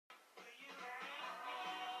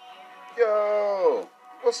Yo,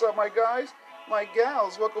 what's up, my guys? My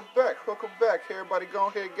gals, welcome back. Welcome back. Hey, everybody, go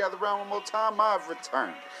ahead and gather around one more time. I've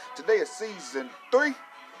returned. Today is season 3,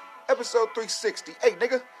 episode 360. Hey,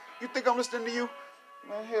 nigga, you think I'm listening to you?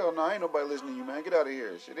 Man, hell no, ain't nobody listening to you, man. Get out of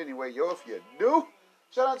here. Shit, anyway, yo, if you do,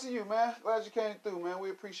 shout out to you, man. Glad you came through, man. We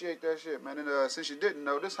appreciate that shit, man. And since you didn't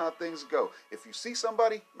know, this is how things go. If you see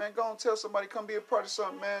somebody, man, go and tell somebody, come be a part of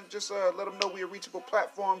something, man. Just let them know we're a reachable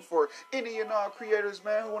platform for any and all creators,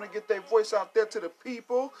 man, who want to get their voice out there to the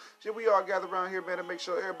people. Shit, we all gather around here, man, to make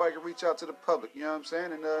sure everybody can reach out to the public, you know what I'm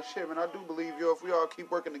saying? And shit, man, I do believe, yo, if we all keep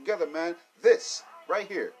working together, man, this right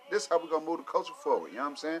here. This is how we're going to move the culture forward. You know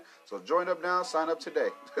what I'm saying? So join up now. Sign up today.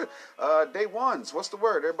 Day ones. What's the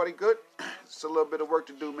word? Everybody good? It's a little bit of work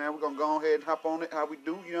to do, man. We're going to go ahead and hop on it how we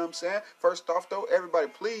do. You know what I'm saying? First off, though, everybody,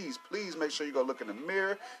 please make sure you go look in the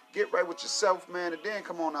mirror. Get right with yourself, man. And then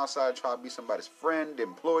come on outside and try to be somebody's friend,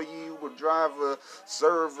 employee, Uber driver,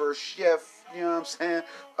 server, chef. You know what I'm saying?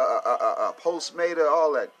 Postmater,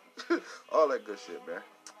 all that. All that good shit, man.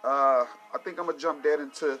 I think I'm going to jump dead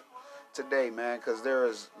into today, man, because there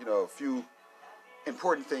is, a few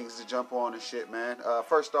important things to jump on and shit, man.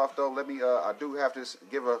 First off, though, I do have to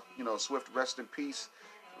give a, swift rest in peace,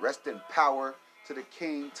 rest in power to the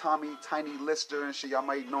king, Tommy Tiny Lister and shit. Y'all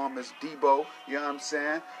might know him as Debo, you know what I'm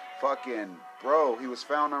saying? Fucking, bro, he was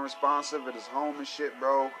found unresponsive at his home and shit,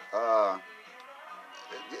 bro.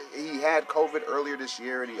 He had COVID earlier this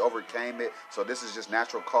year and he overcame it. So this is just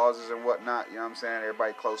natural causes and whatnot. You know what I'm saying?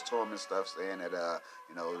 Everybody close to him and stuff saying that,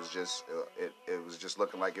 it was just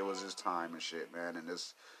looking like it was his time and shit, man. And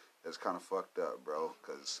it's kind of fucked up, bro,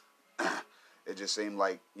 because it just seemed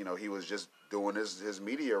like, he was just doing his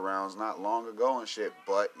media rounds not long ago and shit.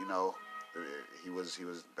 But, he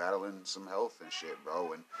was battling some health and shit,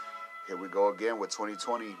 bro. And here we go again with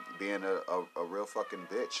 2020 being a real fucking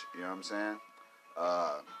bitch. You know what I'm saying?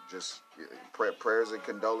 Just prayers and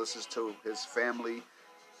condolences to his family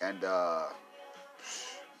and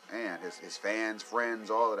his fans,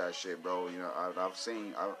 friends, all of that shit, bro. I've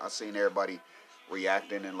seen everybody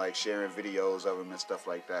reacting and like sharing videos of him and stuff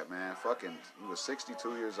like that, man. Fucking, he was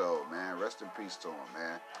 62 years old, man. Rest in peace to him,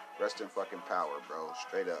 man. Rest in fucking power, bro.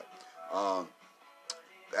 Straight up.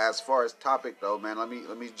 As far as topic though, man, let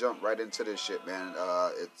me jump right into this shit, man.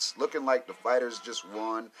 It's looking like the fighters just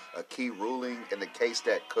won a key ruling in the case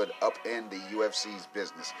that could upend the UFC's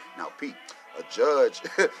business. Now, Pete, a judge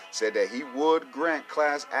said that he would grant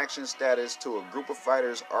class action status to a group of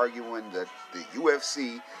fighters arguing that the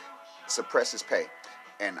UFC suppresses pay.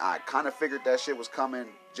 And I kind of figured that shit was coming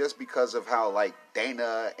just because of how, like,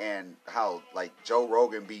 Dana and how, like, Joe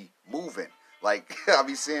Rogan be moving. Like, I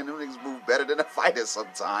be seeing them niggas move better than the fighters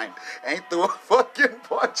sometimes. Ain't threw a fucking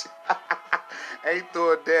punch. Ain't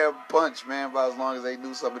threw a damn punch, man, by as long as they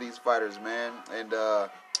knew some of these fighters, man. And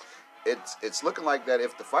it's looking like that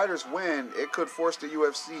if the fighters win, it could force the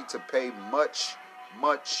UFC to pay much,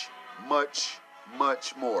 much, much,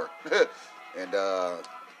 much more. And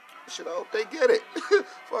shit, I hope they get it.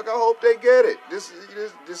 Fuck, I hope they get it.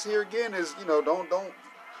 This here again is,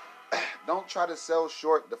 don't try to sell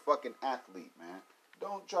short the fucking athlete, man.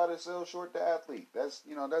 Don't try to sell short the athlete. That's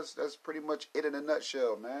pretty much it in a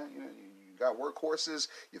nutshell, man. You got workhorses,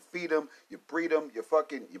 you feed them, you breed them,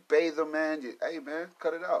 you bathe them, man. Hey, man,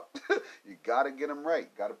 cut it out. You gotta get them right.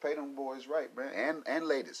 Gotta pay them boys right, man, and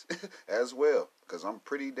ladies as well. Because I'm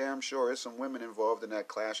pretty damn sure there's some women involved in that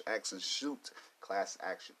class action,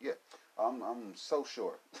 yeah. I'm so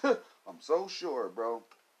sure. I'm so sure, bro.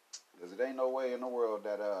 Because it ain't no way in the world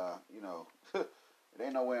that, it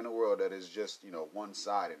ain't no way in the world that is just,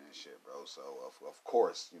 one-sided and shit, bro. So, of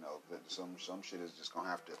course, some shit is just going to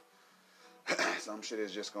have to, some shit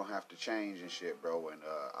is just going to have to change and shit, bro. And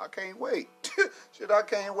I can't wait. Shit, I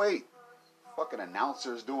can't wait. Fucking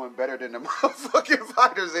announcers doing better than the motherfucking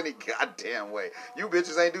fighters any goddamn way. You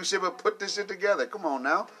bitches ain't do shit but put this shit together. Come on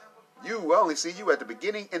now. I only see you at the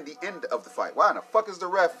beginning and the end of the fight. Why in the fuck is the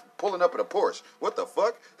ref pulling up in a Porsche? What the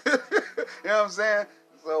fuck? You know what I'm saying?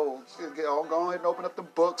 So, go ahead and open up the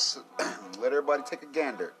books. Let everybody take a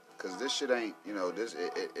gander. Because this shit ain't,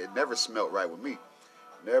 it never smelt right with me.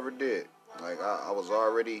 Never did. Like, I was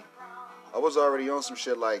already on some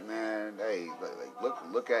shit like, man, hey,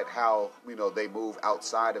 like look at how, they move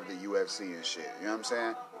outside of the UFC and shit. You know what I'm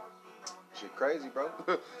saying? Shit crazy, bro.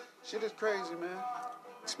 Shit is crazy, man.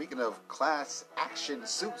 Speaking of class action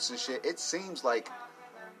suits and shit, it seems like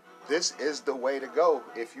this is the way to go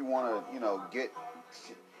if you want to, get...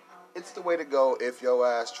 It's the way to go if your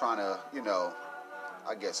ass trying to,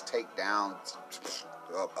 I guess take down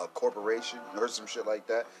a corporation or some shit like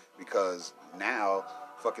that. Because now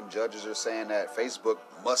fucking judges are saying that Facebook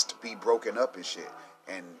must be broken up and shit.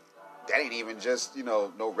 And that ain't even just,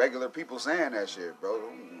 no regular people saying that shit, bro.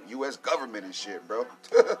 U.S. government and shit, bro.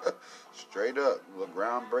 Straight up. A little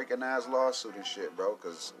groundbreaking ass lawsuit and shit, bro.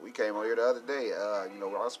 Because we came on here the other day, I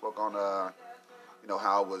spoke on,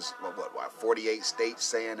 how it was, 48 states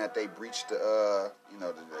saying that they breached the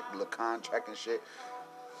contract and shit.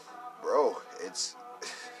 Bro, it's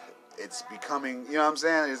becoming, you know what I'm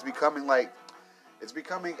saying? It's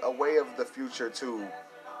becoming a way of the future to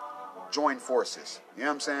join forces. You know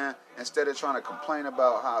what I'm saying? Instead of trying to complain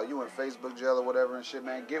about how you in Facebook jail or whatever and shit,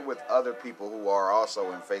 man, get with other people who are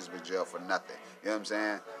also in Facebook jail for nothing. You know what I'm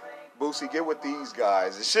saying? Boosie, get with these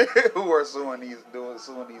guys and shit who are suing these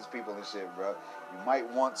people and shit, bro. You might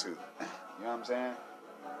want to. You know what I'm saying?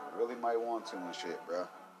 You really might want to and shit, bro.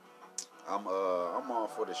 I'm all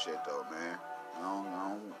for the shit though, man.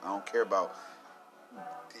 I don't care about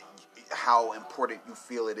how important you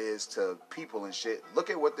feel it is to people and shit. Look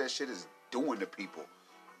at what that shit is doing to people.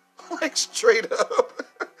 Like, straight up.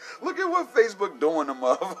 Look at what Facebook doing to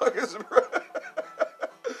motherfuckers, bro.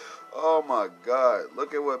 Oh my God.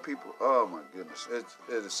 Look at what people, oh my goodness. It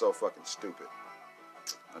is so fucking stupid.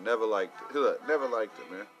 I never liked it. Look, never liked it,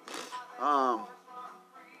 man.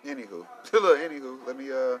 Anywho,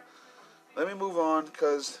 let me move on,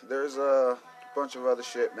 because there's a bunch of other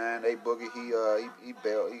shit, man. A Boogie, he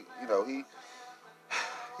bailed.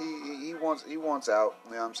 He wants out.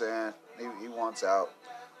 You know what I'm saying? He wants out.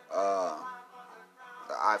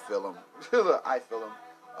 I feel him. I feel him.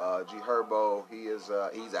 G Herbo, he's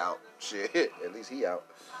out. Shit, at least he out.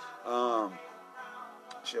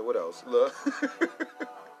 Shit, what else? Look.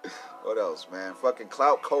 What else, man? Fucking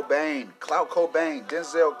Clout Cobain,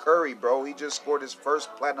 Denzel Curry, bro. He just scored his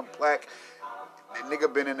first platinum plaque. That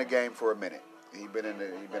nigga been in the game for a minute. He been in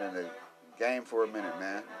the game for a minute,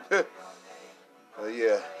 man.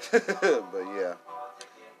 Yeah, but yeah,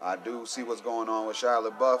 I do see what's going on with Shia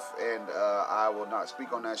LaBeouf, and I will not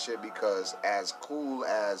speak on that shit, because as cool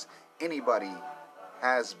as anybody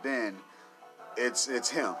has been, it's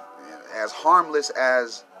him. As harmless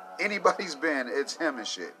as anybody's been, it's him and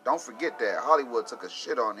shit. Don't forget that Hollywood took a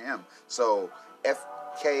shit on him. So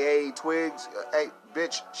FKA Twigs, hey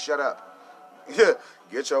bitch, shut up.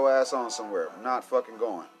 Get your ass on somewhere. I'm not fucking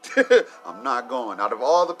going. I'm not going. Out of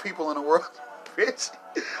all the people in the world, bitch.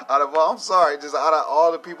 I'm sorry, just out of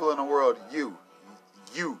all the people in the world, you.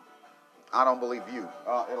 I don't believe you.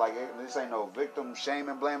 This ain't no victim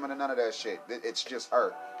shaming, blaming, and none of that shit. It's just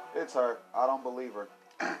her. It's her. I don't believe her.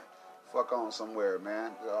 Fuck on somewhere,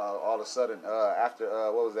 man. All of a sudden, after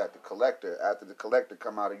what was that? The Collector. After the Collector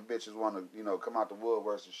come out, you bitches want to, come out the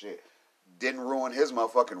woodworks and shit. Didn't ruin his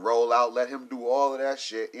motherfucking rollout. Let him do all of that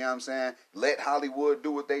shit. You know what I'm saying? Let Hollywood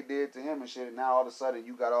do what they did to him and shit. And now all of a sudden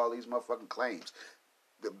you got all these motherfucking claims.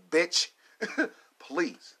 The bitch,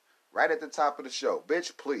 please. Right at the top of the show.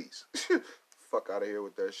 Bitch, please. Fuck out of here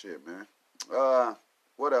with that shit, man.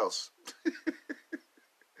 What else?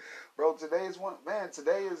 Bro, today is,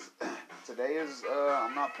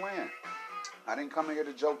 I'm not playing. I didn't come here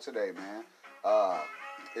to joke today, man.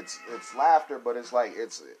 It's laughter, but it's like,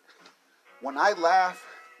 when I laugh,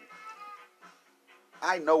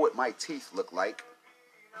 I know what my teeth look like.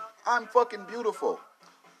 I'm fucking beautiful.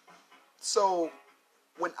 So,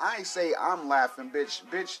 when I say I'm laughing,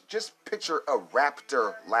 bitch, just picture a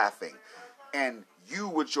raptor laughing. And you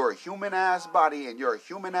with your human ass body and your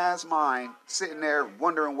human ass mind sitting there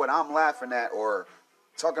wondering what I'm laughing at, or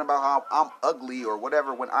talking about how I'm ugly or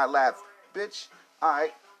whatever when I laugh. Bitch,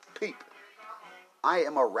 alright, peep. I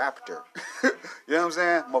am a raptor. You know what I'm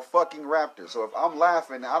saying? I'm a fucking raptor. So if I'm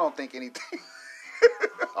laughing, I don't think anything.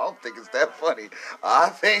 I don't think it's that funny. I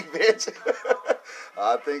think, bitch,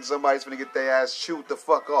 I think somebody's gonna get their ass chewed the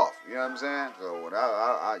fuck off. You know what I'm saying? So when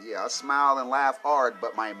I smile and laugh hard,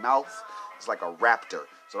 but my mouth is like a raptor.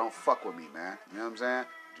 So don't fuck with me, man. You know what I'm saying?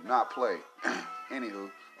 Do not play.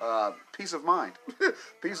 Anywho, peace of mind.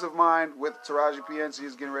 Peace of mind with Taraji PNC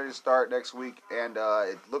is getting ready to start next week, and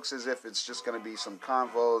it looks as if it's just going to be some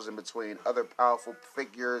convos in between other powerful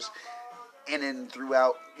figures in and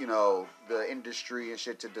throughout, the industry and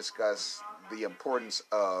shit, to discuss the importance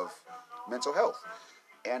of mental health.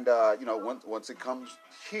 And, once it comes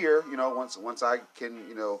here, once I can,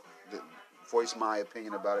 voice my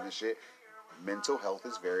opinion about it and shit, mental health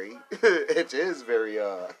is it's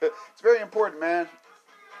very important, man.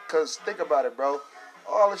 Because think about it, bro.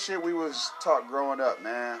 All the shit we was taught growing up,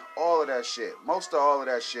 man. All of that shit. Most of all of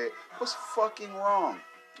that shit was fucking wrong.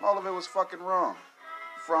 All of it was fucking wrong.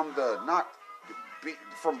 From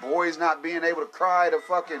boys not being able to cry to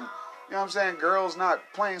fucking, you know what I'm saying, girls not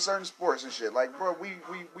playing certain sports and shit. Like, bro,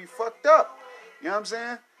 we fucked up. You know what I'm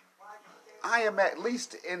saying? I am at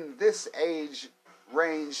least in this age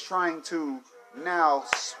range trying to now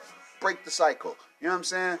break the cycle. You know what I'm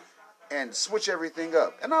saying? And switch everything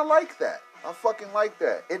up. And I like that. I fucking like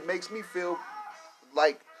that. It makes me feel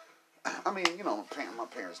like, I mean, you know, my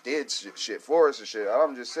parents did shit for us and shit.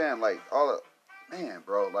 I'm just saying, like, man,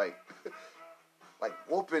 bro, like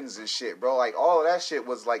whoopings and shit, bro. Like, all of that shit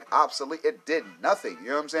was, like, obsolete. It did nothing. You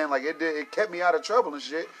know what I'm saying? Like, it kept me out of trouble and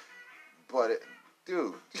shit. But,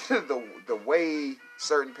 dude, the way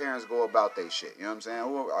certain parents go about their shit, you know what I'm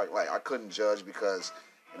saying? I couldn't judge because,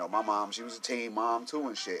 you know, my mom, she was a teen mom, too,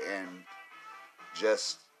 and shit. And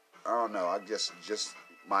just, I don't know, I just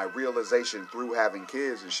my realization through having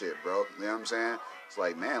kids and shit, bro. You know what I'm saying? It's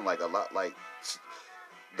like, man, like, a lot, like,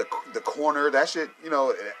 the corner, that shit, you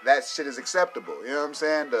know, that shit is acceptable. You know what I'm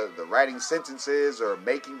saying? The writing sentences or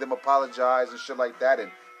making them apologize and shit like that and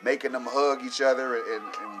making them hug each other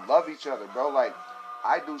and love each other, bro. Like,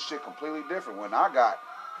 I do shit completely different. When I got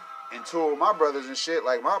into it with my brothers and shit,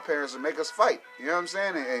 like, my parents would make us fight. You know what I'm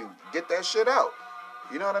saying? And get that shit out.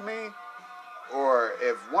 You know what I mean? Or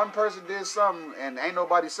if one person did something and ain't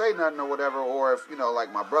nobody say nothing or whatever, or if, you know,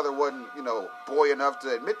 like, my brother wasn't, you know, boy enough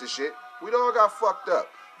to admit the shit, we'd all got fucked up.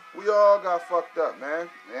 We all got fucked up, man.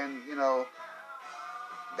 And, you know,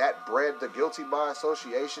 that bred the guilty by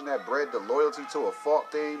association, that bred the loyalty to a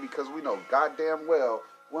fault thing, because we know goddamn well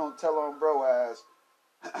we don't tell on bro ass.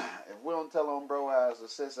 If we don't tell on bro ass or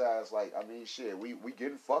sis ass, like, I mean, shit, we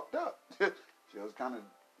getting fucked up. It was kind of,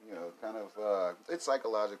 you know, it's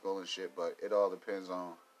psychological and shit, but it all depends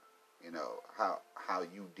on, you know, how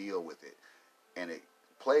you deal with it. And it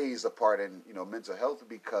plays a part in, you know, mental health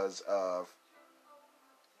because of,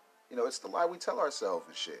 you know, it's the lie we tell ourselves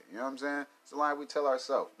and shit. You know what I'm saying? It's the lie we tell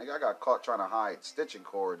ourselves. Nigga, I got caught trying to hide stitching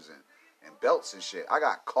cords and belts and shit. I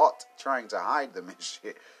got caught trying to hide them and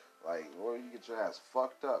shit. Like, boy, you get your ass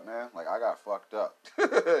fucked up, man. Like, I got fucked up. You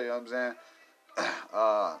know what I'm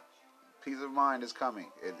saying? Peace of mind is coming.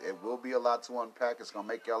 It will be a lot to unpack. It's gonna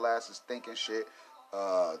make y'all asses think and shit.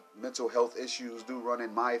 Mental health issues do run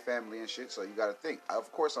in my family and shit, so you gotta think.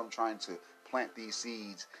 Of course, I'm trying to plant these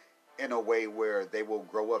seeds in a way where they will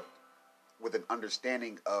grow up with an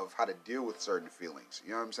understanding of how to deal with certain feelings.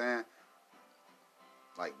 You know what I'm saying?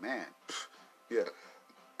 Like, man, yeah.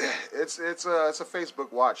 It's a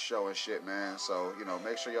Facebook watch show and shit, man. So, you know,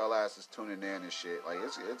 make sure y'all asses tuning in and shit. Like,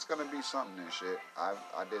 it's gonna be something and shit. I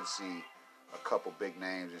did see a couple big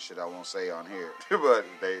names and shit I won't say on here, but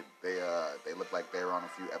they look like they're on a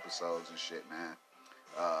few episodes and shit, man.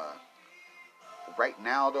 Right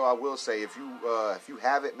now, though, I will say if you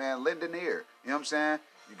have it, man, lend an ear. You know what I'm saying?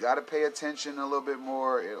 You gotta pay attention a little bit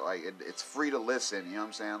more. It's free to listen. You know what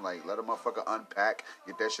I'm saying? Like, let a motherfucker unpack,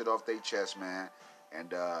 get that shit off their chest, man.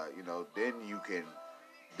 And you know, then you can,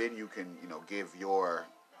 you know, give your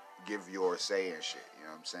say and shit. You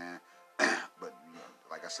know what I'm saying? But, you know,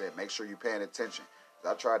 like I said, make sure you're paying attention.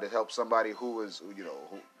 I tried to help somebody who was, you know,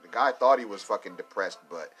 the guy thought he was fucking depressed,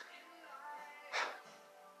 but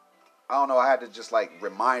I don't know, I had to just, like,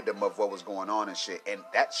 remind him of what was going on and shit. And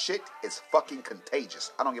that shit is fucking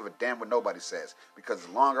contagious. I don't give a damn what nobody says. Because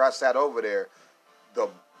the longer I sat over there, the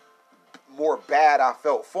more bad I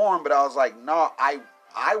felt for him. But I was like, nah, I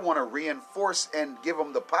want to reinforce and give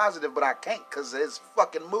him the positive, but I can't because of his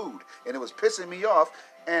fucking mood. And it was pissing me off.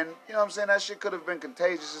 And, you know what I'm saying, that shit could have been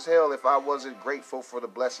contagious as hell if I wasn't grateful for the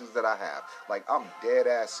blessings that I have. Like, I'm dead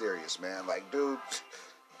ass serious, man. Like, dude,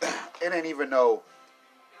 it ain't even no...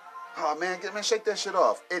 Oh, man, shake that shit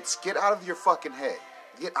off. It's get out of your fucking head.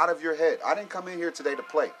 Get out of your head. I didn't come in here today to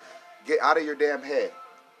play. Get out of your damn head.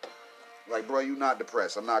 Like, bro, you not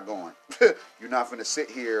depressed. I'm not going. You're not finna sit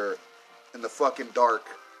here in the fucking dark,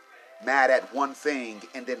 mad at one thing,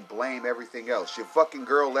 and then blame everything else. Your fucking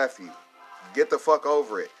girl left you. Get the fuck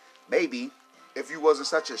over it. Maybe, if you wasn't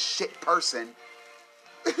such a shit person...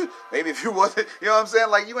 Maybe if you wasn't, you know what I'm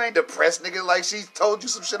saying? Like, you ain't depressed, nigga. Like, she told you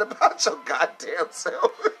some shit about your goddamn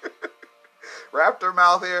self. Wrapped her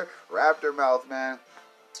mouth here. Wrapped her mouth, man.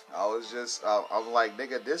 I was just, I'm like,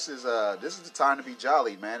 nigga, this is the time to be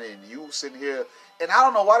jolly, man. And you sitting here, and I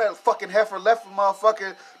don't know why that fucking heifer left,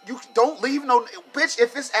 motherfucker. You don't leave no, bitch,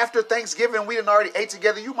 if it's after Thanksgiving, we done already ate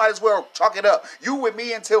together, you might as well chalk it up. You with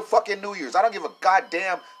me until fucking New Year's. I don't give a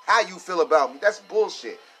goddamn how you feel about me. That's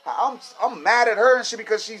bullshit. I'm mad at her and shit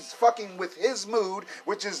because she's fucking with his mood,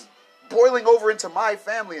 which is boiling over into my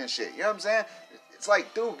family and shit. You know what I'm saying? It's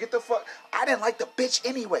like, dude, get the fuck... I didn't like the bitch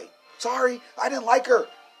anyway. Sorry, I didn't like her.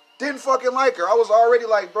 Didn't fucking like her. I was already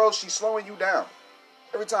like, bro, she's slowing you down.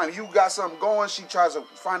 Every time you got something going, she tries to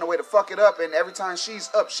find a way to fuck it up, and every time she's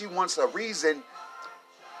up, she wants a reason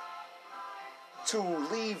to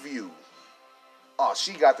leave you. Oh,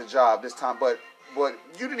 she got the job this time, but But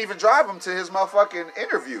you didn't even drive him to his motherfucking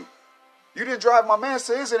interview. You didn't drive my man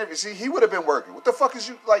to his interview. See, he would have been working. What the fuck is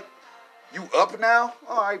you like? You up now?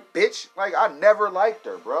 All right, bitch. Like, I never liked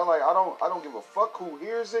her, bro. Like, I don't give a fuck who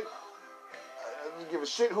hears it. I don't give a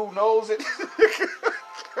shit who knows it.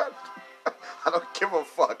 I don't give a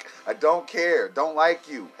fuck. I don't care. Don't like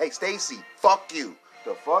you. Hey, Stacy, fuck you.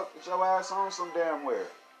 The fuck? Get your ass on some damn where.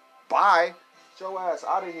 Bye. Get your ass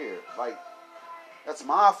out of here. Like, that's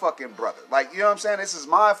my fucking brother. Like, you know what I'm saying? This is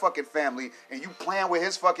my fucking family, and you playing with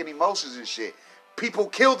his fucking emotions and shit. People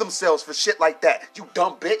kill themselves for shit like that. You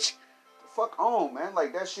dumb bitch. The fuck on, man.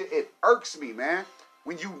 Like, that shit, it irks me, man.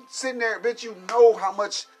 When you sitting there, bitch, you know how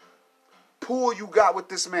much pull you got with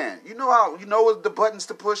this man. You know the buttons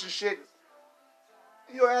to push and shit.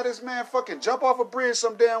 You had this man fucking jump off a bridge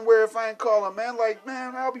some damn where if I ain't call him, man. Like,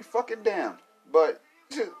 man, I'll be fucking damned. But,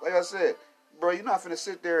 like I said, bro, you're not finna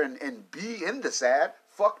sit there and be in the sad.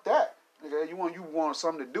 Fuck that. Nigga, you want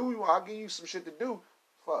something to do, I'll give you some shit to do.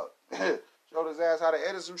 Fuck. Showed his ass how to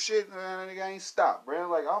edit some shit, man, nigga ain't stopped, bro.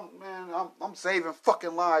 Like, I'm saving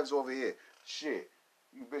fucking lives over here. Shit.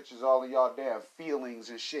 You bitches, all of y'all damn feelings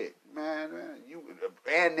and shit. Man, you,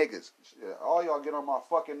 and niggas. Shit, all y'all get on my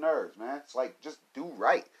fucking nerves, man. It's like, just do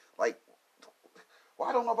right. Like,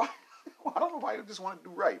 why don't nobody just want to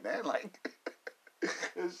do right, man? Like,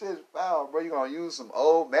 this shit's foul, bro. You gonna use some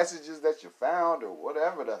old messages that you found or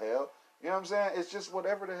whatever the hell. You know what I'm saying? It's just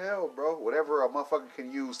whatever the hell, bro. Whatever a motherfucker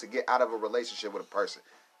can use to get out of a relationship with a person.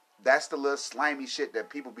 That's the little slimy shit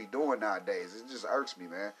that people be doing nowadays. It just irks me,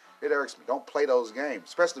 man. It irks me. Don't play those games.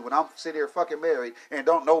 Especially when I'm sitting here fucking married and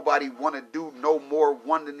don't nobody want to do no more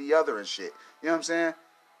one than the other and shit. You know what I'm saying?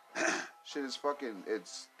 Shit is fucking,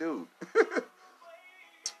 it's, dude.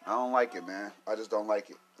 I don't like it, man. I just don't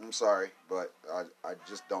like it. I'm sorry, but I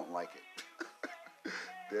just don't like it.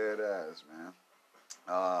 Dead ass, man.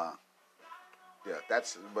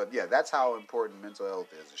 That's how important mental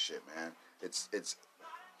health is and shit, man. It's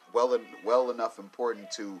well enough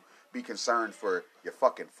important to be concerned for your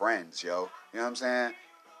fucking friends, yo. You know what I'm saying?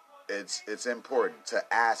 It's important to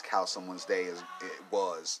ask how someone's day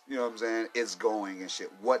was. You know what I'm saying? It's going and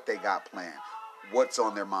shit. What they got planned. What's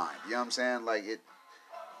on their mind. You know what I'm saying? Like,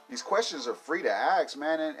 these questions are free to ask,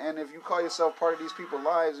 man. And if you call yourself part of these people's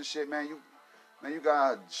lives and shit, man, you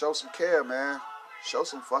gotta show some care, man. Show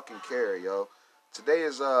some fucking care, yo. Today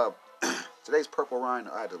is today's Purple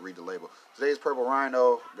Rhino. I had to read the label. Today's Purple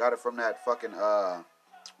Rhino. Got it from that fucking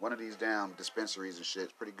one of these damn dispensaries and shit.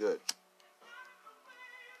 It's pretty good.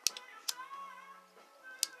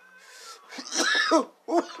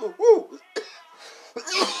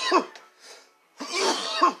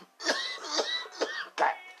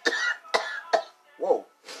 Whoa.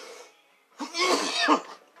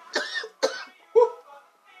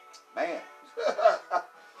 Man.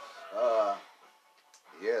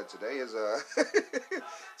 Yeah, today is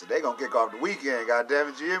today gonna kick off the weekend,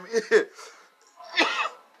 goddammit, you hear me?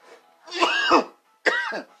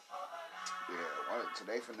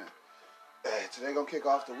 Today gonna kick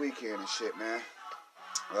off the weekend and shit, man.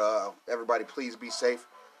 Everybody please be safe.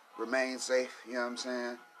 Remain safe, you know what I'm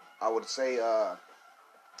saying? I would say,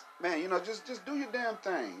 man, you know, just do your damn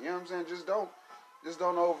thing, you know what I'm saying? Just don't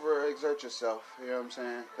overexert yourself, you know what I'm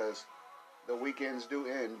saying? Because the weekends do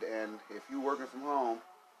end, and if you working from home,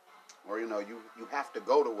 or, you know, you have to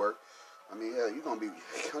go to work, I mean, hell, you're gonna be,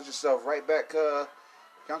 count yourself right back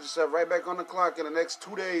on the clock in the next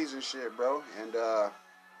 2 days and shit, bro. And,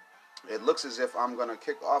 it looks as if I'm gonna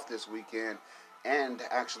kick off this weekend and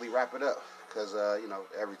actually wrap it up, because, you know,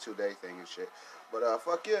 every 2 day thing and shit. But,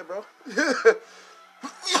 fuck yeah, bro.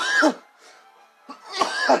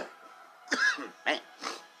 Man.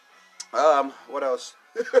 What else?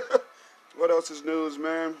 What else is news,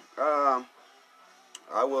 man?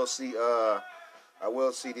 I will see that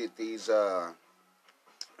these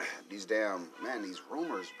damn, man, these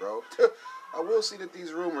rumors, bro. I will see that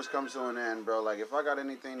these rumors come to an end, bro. Like, if I got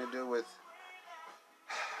anything to do with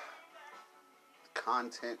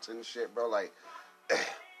content and shit, bro, like,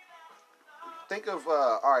 think of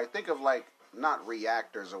like, not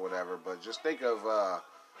reactors or whatever, but just think of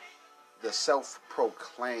the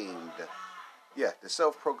self-proclaimed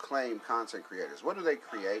content creators. What do they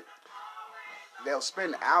create? They'll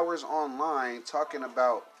spend hours online talking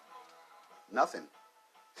about nothing.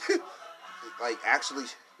 Like, actually,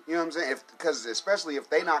 you know what I'm saying? Because especially if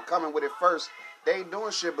they not coming with it first, they ain't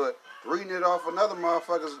doing shit but reading it off another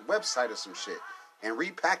motherfucker's website or some shit and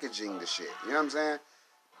repackaging the shit. You know what I'm saying?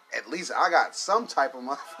 At least I got some type of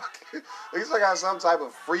motherfucker. At least I got some type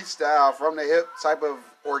of freestyle from the hip type of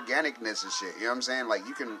organicness and shit. You know what I'm saying? Like,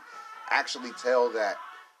 you can actually tell that,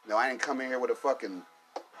 you know, I didn't come in here with a fucking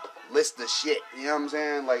list of shit. You know what I'm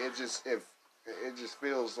saying? Like it just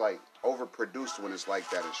feels like overproduced when it's like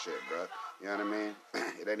that and shit, bro. You know what I mean?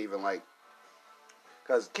 It ain't even like,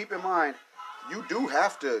 cause keep in mind, you do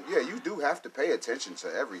have to pay attention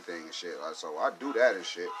to everything and shit. Like, so I do that and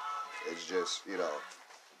shit. It's just,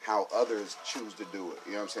 how others choose to do it.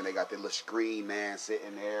 You know what I'm saying? They got their little screen, man,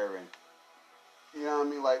 sitting there, and you know what I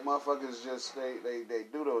mean? Like motherfuckers just they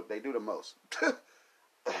do the most.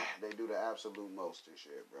 They do the absolute most and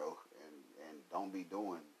shit, bro. And don't be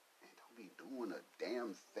doing a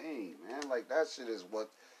damn thing, man. Like that shit is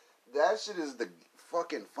the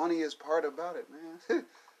fucking funniest part about it, man.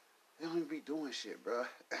 They don't even be doing shit, bro.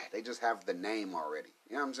 They just have the name already.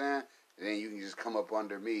 You know what I'm saying? And then you can just come up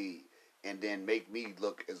under me and then make me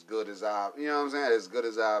look as good as I've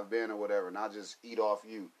been or whatever, and I'll just eat off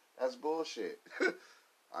you. That's bullshit.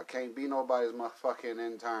 I can't be nobody's motherfucking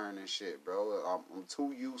intern and shit, bro. I'm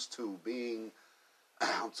too used to being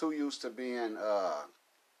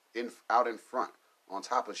out in front on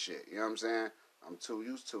top of shit. You know what I'm saying? I'm too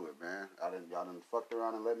used to it, man. Y'all done fucked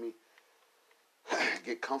around and let me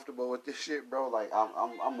get comfortable with this shit, bro. Like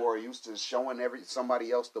I'm more used to showing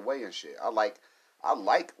somebody else the way and shit. I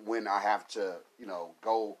like when I have to,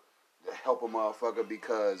 go help a motherfucker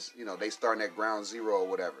because, they starting at ground zero or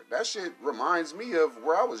whatever. That shit reminds me of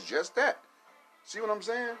where I was just at. See what I'm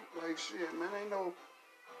saying? Like shit, man,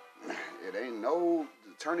 it ain't no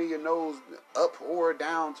turning your nose up or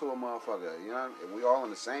down to a motherfucker. We all on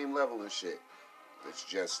the same level and shit. It's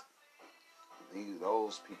just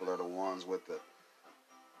those people are the ones with the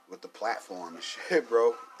platform and shit,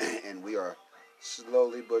 bro. And we are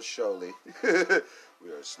slowly but surely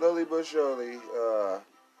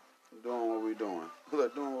doing what we doing.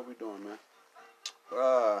 Doing what we doing, man.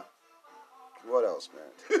 What else,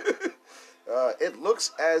 man? It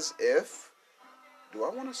looks as if, do I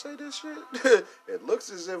want to say this shit? It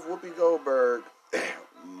looks as if Whoopi Goldberg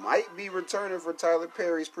might be returning for Tyler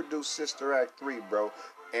Perry's produced Sister Act 3, bro.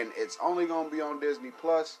 And it's only going to be on Disney+.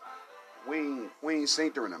 We ain't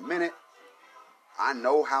seen her in a minute. I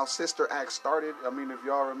know how Sister Act started. I mean, if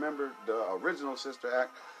y'all remember the original Sister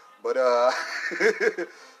Act. But other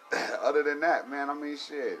than that, man, I mean,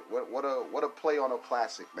 shit. What a play on a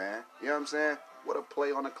classic, man. You know what I'm saying? What a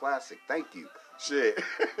play on a classic. Thank you. Shit.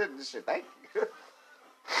 Shit, thank you.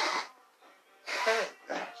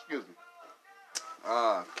 Excuse me.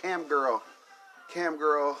 Cam Girl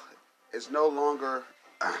is no longer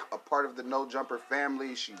a part of the No Jumper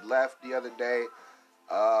family. She left the other day.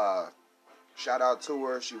 Shout out to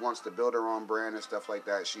her. She wants to build her own brand and stuff like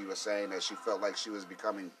that. She was saying that she felt like she was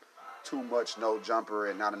becoming too much No Jumper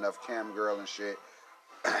and not enough Cam Girl and shit.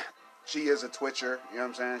 She is a Twitcher, you know what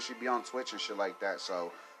I'm saying? She be on Twitch and shit like that.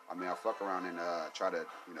 So, I mean, I fuck around and try to,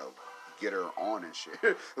 get her on and shit.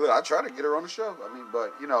 Look, I try to get her on the show. I mean,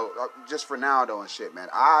 but, just for now though and shit, man.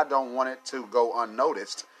 I don't want it to go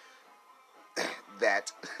unnoticed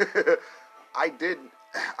that I did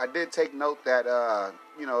take note that,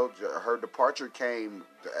 her departure came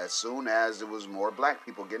as soon as it was more black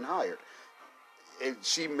people getting hired.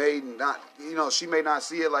 She may not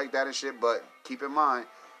see it like that and shit, but keep in mind,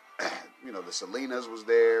 the Selenas was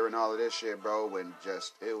there and all of this shit, bro, and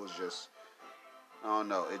it was just, I don't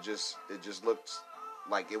know, it just looked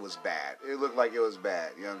like it was bad. It looked like it was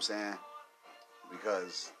bad, you know what I'm saying?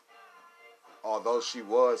 Because although she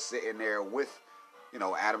was sitting there with,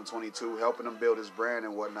 Adam 22, helping him build his brand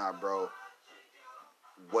and whatnot, bro,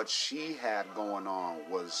 what she had going on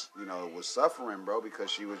was, was suffering, bro,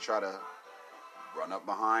 because she would try to run up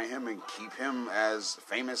behind him and keep him as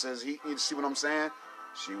famous as he. You see what I'm saying?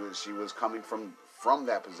 She was coming from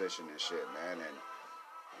that position and shit, man. And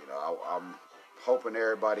I'm hoping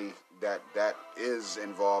everybody that is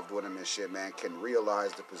involved with him and shit, man, can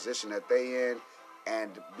realize the position that they in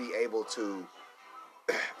and be able to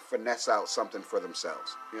finesse out something for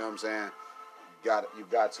themselves. You know what I'm saying? You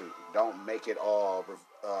got to. Don't make it all.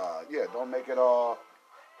 Don't make it all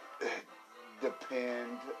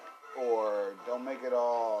depend, or don't make it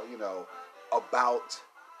all, about,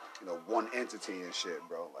 one entity and shit,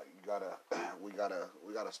 bro. Like we gotta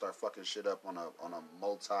start fucking shit up on a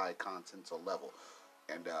multi-continental level.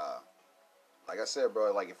 And like I said,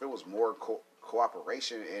 bro, like if it was more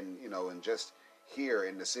cooperation and and just here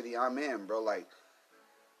in the city I'm in, bro, like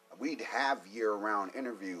we'd have year-round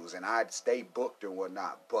interviews and I'd stay booked and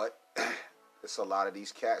whatnot. But it's a lot of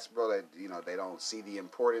these cats, bro, that they don't see the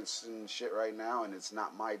importance and shit right now, and it's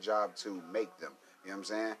not my job to make them. You know what I'm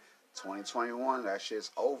saying? 2021, that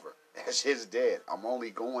shit's over. That shit's dead. I'm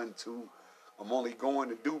only going to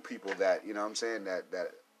do people that, you know what I'm saying,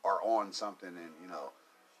 that are on something and,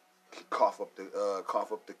 cough up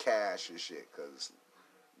the cash and shit, because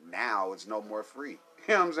now it's no more free.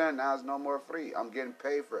 You know what I'm saying? Now it's no more free. I'm getting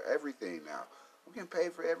paid for everything now. I'm getting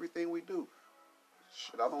paid for everything we do.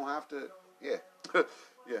 Shit, I don't have to. Yeah,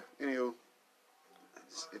 yeah. Anywho,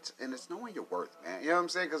 it's knowing your worth, man. You know what I'm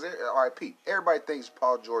saying? Because all right, Pete. Everybody thinks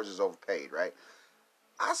Paul George is overpaid, right?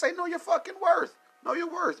 I say know your fucking worth. Know your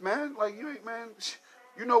worth, man. Like you ain't, man.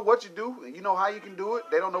 You know what you do, and you know how you can do it.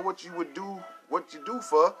 They don't know what you would do, what you do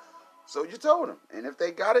for. So you told them, and if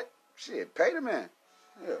they got it, shit, pay the man.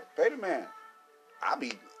 Yeah, pay the man. I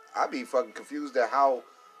be fucking confused at how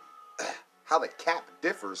the cap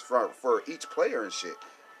differs for each player and shit.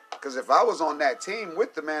 Because if I was on that team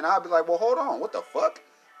with the man, I'd be like, well, hold on, what the fuck?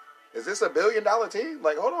 Is this $1 billion team?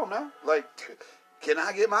 Like, hold on now. Like, can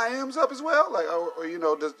I get my M's up as well? Like, or you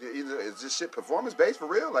know, is this shit performance based for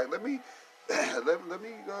real? Like, let me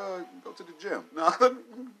go to the gym. No, let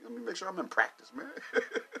me make sure I'm in practice, man.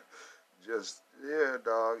 Just yeah,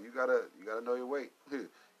 dog. You gotta know your weight. You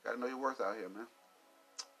gotta know your worth out here, man.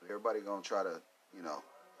 Everybody gonna try to, you know,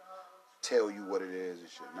 tell you what it is and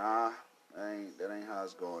shit. Nah, that ain't how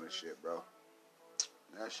it's going and shit, bro.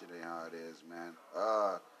 That shit ain't how it is, man.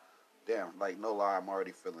 Damn, like no lie, I'm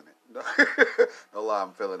already feeling it. No lie,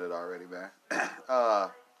 I'm feeling it already, man.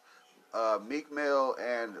 Meek Mill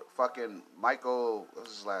and fucking Michael,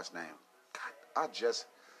 what's his last name? God,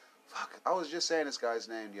 I was just saying this guy's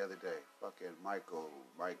name the other day. Fucking Michael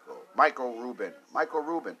Rubin.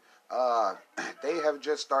 They have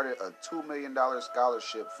just started a $2 million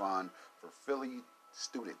scholarship fund for Philly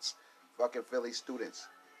students. Fucking Philly students.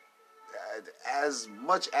 As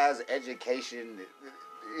much as education,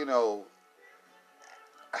 you know,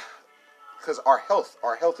 because our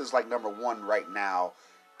health is like number one right now,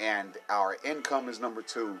 and our income is number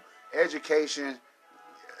two. Education,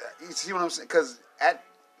 you see what I'm saying? Because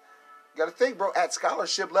you got to think, bro, at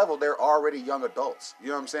scholarship level, they're already young adults. You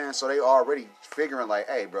know what I'm saying? So they already figuring like,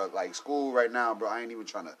 hey, bro, like school right now, bro, I ain't even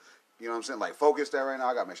trying to, you know what I'm saying? Like focus there right now.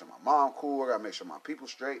 I got to make sure my mom cool. I got to make sure my people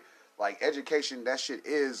straight. Like education, that shit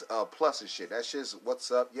is a plus and shit. That shit's what's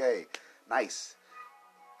up, yay, nice.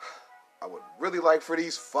 I would really like for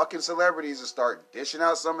these fucking celebrities to start dishing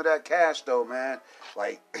out some of that cash, though, man.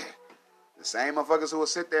 Like, the same motherfuckers who will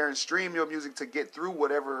sit there and stream your music to get through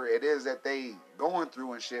whatever it is that they going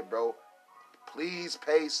through and shit, bro. Please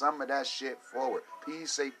pay some of that shit forward.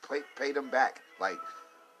 Please pay them back. Like,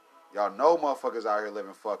 y'all know motherfuckers out here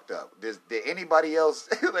living fucked up. Did anybody else,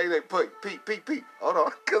 they put, Pete, hold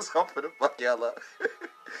on, because I'm finna fuck y'all up.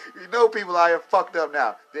 You know people out here fucked up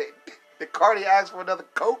now. Did Cardi ask for another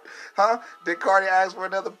coat? Huh? Did Cardi ask for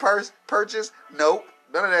another purchase? Nope.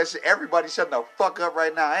 None of that shit. Everybody shutting the fuck up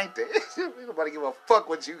right now, ain't they? Nobody give a fuck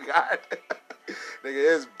what you got.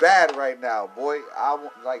 Nigga, it's bad right now, boy.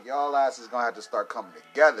 Like, y'all asses gonna have to start coming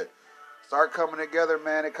together. Start coming together,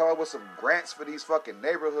 man, and come up with some grants for these fucking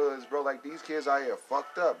neighborhoods, bro. Like, these kids out here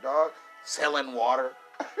fucked up, dog. Selling water.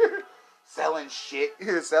 Selling shit.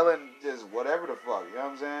 Selling just whatever the fuck. You know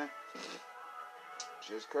what I'm saying?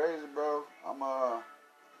 Shit's crazy, bro. I'm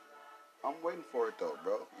waiting for it though,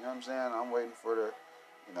 bro. You know what I'm saying? I'm waiting for the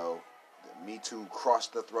Me Too cross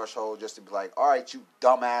the threshold just to be like, all right, you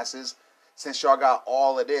dumbasses, since y'all got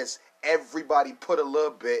all of this, everybody put a little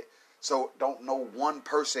bit, so don't no one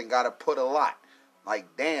person gotta put a lot. Like,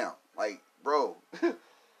 damn, like, bro, this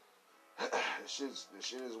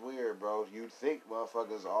shit is weird, bro. You'd think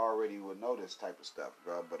motherfuckers already would know this type of stuff,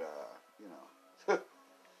 bro, but you know.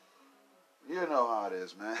 You know how it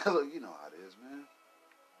is, man. Look, you know how it is, man.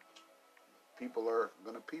 People are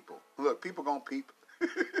gonna people. Look, people gonna peep.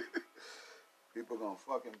 People gonna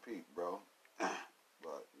fucking peep, bro.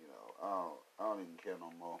 But, you know, I don't even care no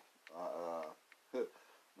more.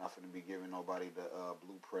 Not finna be giving nobody the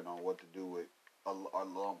blueprint on what to do with a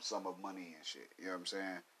lump sum of money and shit. You know what I'm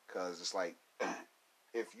saying? Because it's like,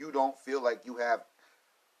 if you don't feel like you have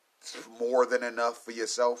more than enough for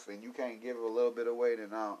yourself and you can't give a little bit away, then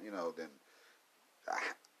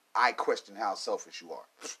I question how selfish you are.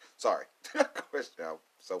 Sorry. I question how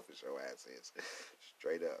selfish your ass is.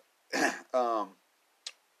 Straight up.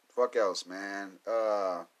 Fuck else, man.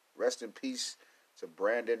 Rest in peace to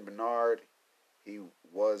Brandon Bernard. He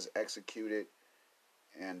was executed.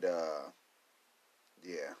 And,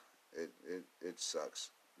 yeah, it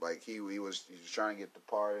sucks. Like, he was trying to get the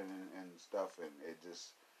pardon and stuff, and it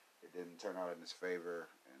didn't turn out in his favor.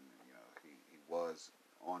 And, you know, he was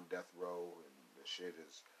on death row, and the shit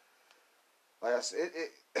is, like I said,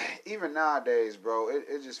 even nowadays, bro,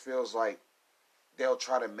 it just feels like they'll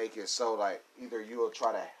try to make it so, like, either you'll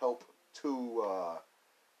try to help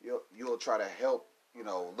you'll try to help, you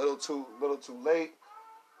know, little too late,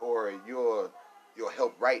 or you'll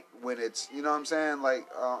help right when it's, you know what I'm saying? Like,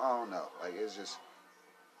 I don't know. Like, it's just,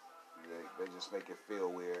 They just make it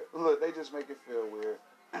feel weird. Look, they just make it feel weird.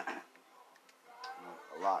 A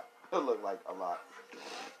lot. It look like a lot.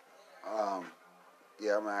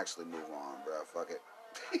 Yeah, I'm gonna actually move on, bro. Fuck it.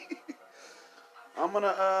 I'm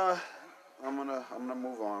gonna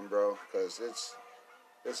move on, bro, because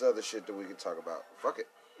it's other shit that we can talk about. Fuck it.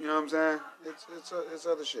 You know what I'm saying? It's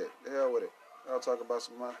other shit. The hell with it. I'll talk about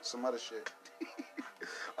some other shit.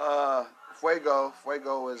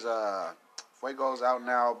 Fuego's out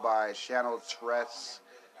now by Channel Tres.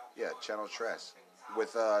 Yeah, Channel Tres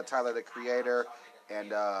with Tyler the Creator,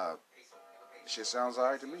 and shit sounds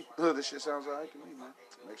alright to me. This shit sounds alright to me, man.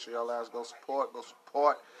 Make sure y'all guys go support.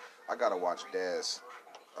 I gotta watch Dez.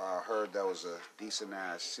 I heard that was a decent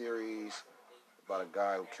ass series about a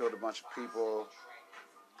guy who killed a bunch of people,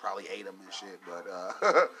 probably ate them and shit, but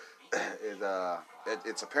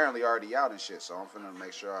it's apparently already out and shit. So I'm finna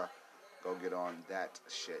make sure I go get on that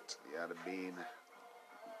shit. Yeah, to being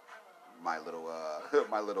my little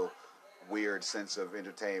weird sense of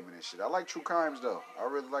entertainment and shit. I like true crimes though. I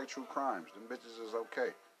really like true crimes. Them bitches is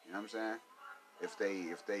okay. You know what I'm saying? If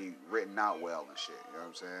they written out well and shit. You know what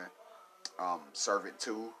I'm saying?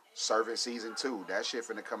 Servant season 2. That shit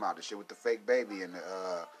finna come out. The shit with the fake baby and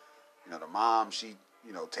the mom. She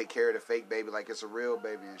take care of the fake baby like it's a real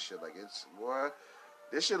baby and shit. Like it's what?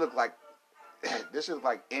 This shit look like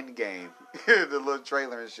Endgame. The little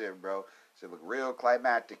trailer and shit, bro. Shit look real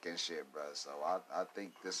climactic and shit, bro. So I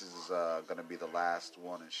think this is gonna be the last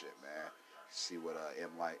one and shit, man. See what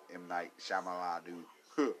M. Night Shyamalan do.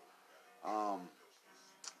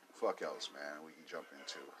 Fuck else, man. We can jump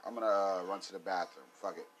into. I'm gonna run to the bathroom.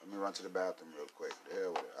 Fuck it. Let me run to the bathroom real quick. The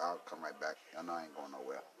hell with it. I'll come right back. I know I ain't going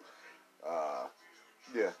nowhere.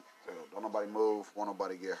 Yeah. So don't nobody move. Won't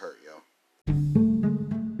nobody get hurt, yo.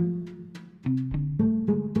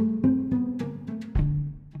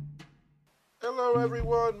 Hello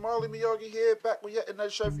everyone, Marley Miyagi here, back with yet another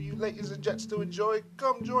show for you ladies and gents to enjoy.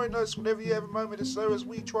 Come join us whenever you have a moment or so as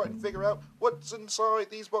we try and figure out what's inside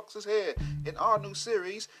these boxes here in our new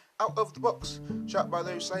series, Out of the Box, shot by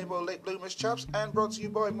those same old late bloomers chaps and brought to you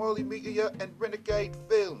by Marley Media and Renegade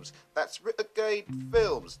Films. That's Renegade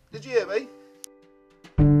Films. Did you hear me?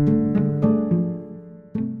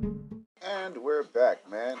 And we're back,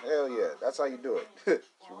 man. Hell yeah, that's how you do it. If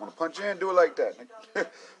you want to punch in, do it like that.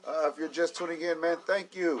 If you're just tuning in, man,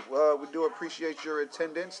 thank you. We do appreciate your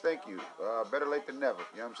attendance. Thank you. Better late than never.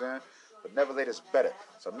 You know what I'm saying? But never late is better.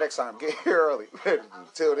 So next time, get here early.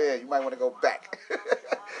 Until then, you might want to go back.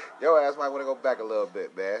 Your ass might want to go back a little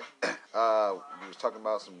bit, man. We was talking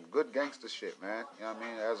about some good gangster shit, man. You know what I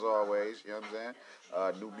mean? As always, you know what I'm saying?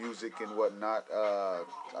 New music and whatnot. I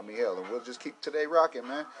mean, hell, and we'll just keep today rocking,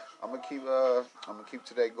 man. I'm gonna keep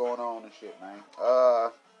today going on and shit, man.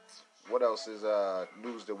 What else is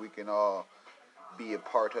news that we can all be a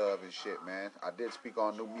part of and shit, man? I did speak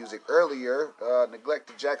on new music earlier.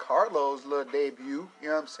 Neglected Jack Harlow's little debut. You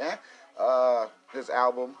know what I'm saying? His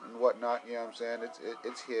album and whatnot. You know what I'm saying?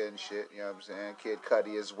 It's here and shit. You know what I'm saying? Kid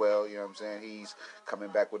Cudi as well. You know what I'm saying? He's coming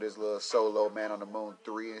back with his little solo Man on the Moon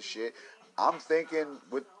 3 and shit. I'm thinking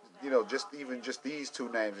with just these two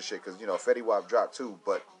names and shit, because Fetty Wap dropped too,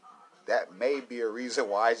 but that may be a reason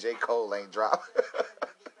why J. Cole ain't dropped.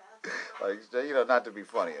 Like, not to be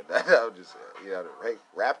funny. I'm just, hey,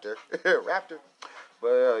 Raptor. Raptor.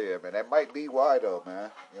 But, yeah, man, that might be why, though, man.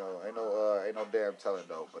 Ain't no damn telling,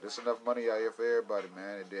 though. But it's enough money out here for everybody,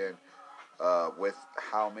 man. And then, with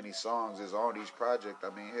how many songs is on each project, I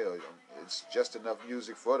mean, hell, it's just enough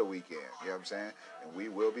music for the weekend. You know what I'm saying? And we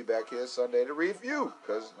will be back here Sunday to review,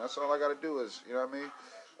 because that's all I got to do is, you know what I mean?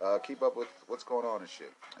 Keep up with what's going on and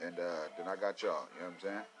shit. And then I got y'all, you know what I'm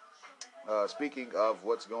saying? Speaking of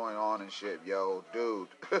what's going on and shit, yo, dude,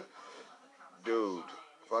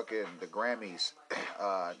 fucking the Grammys,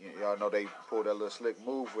 y'all know they pulled that little slick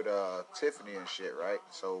move with Tiffany and shit, right?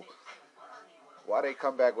 So why they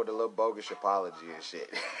come back with a little bogus apology and shit?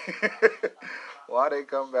 Why they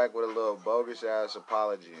come back with a little bogus ass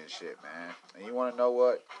apology and shit, man? And you want to know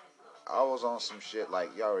what? I was on some shit like,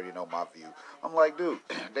 y'all already know my view. I'm like, dude,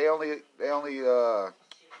 they only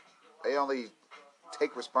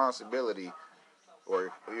take responsibility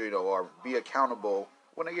or be accountable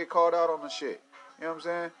when they get called out on the shit. You know what I'm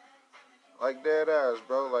saying? Like, dead ass,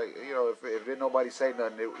 bro. Like, if didn't nobody say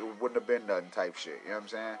nothing, it wouldn't have been nothing type shit. You know what I'm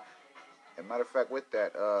saying? And matter of fact, with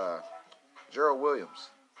that, Gerald Williams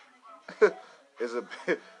is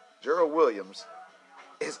Gerald Williams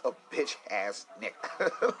is a bitch ass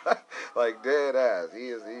nigga. like dead ass. He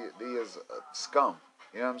is a scum.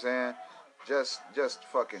 You know what I'm saying? Just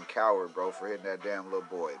fucking coward, bro, for hitting that damn little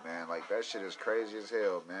boy, man. Like, that shit is crazy as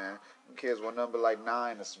hell, man. Them kids were number like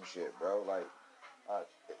 9 or some shit, bro. Like,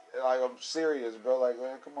 Like, I'm serious, bro. Like,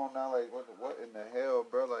 man, come on now. Like, what in the hell,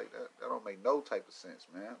 bro? Like, that don't make no type of sense,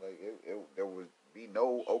 man. Like, there would be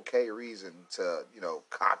no okay reason to,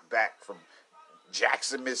 cock back from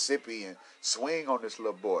Jackson, Mississippi, and swing on this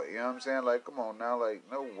little boy. You know what I'm saying? Like, come on now. Like,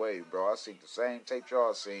 no way, bro. I seen the same tape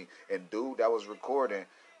y'all seen, and dude that was recording,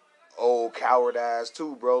 old coward ass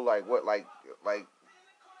too, bro. Like, what? Like,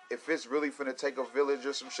 if it's really finna take a village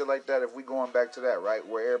or some shit like that, if we going back to that, right,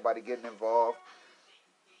 where everybody getting involved,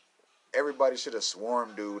 everybody should have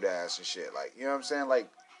swarmed dude ass and shit. Like, you know what I'm saying? Like,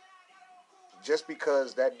 just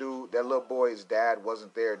because that dude, that little boy's dad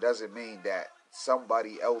wasn't there, doesn't mean that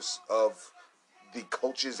somebody else of the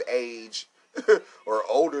coach's age or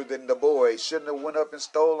older than the boy shouldn't have went up and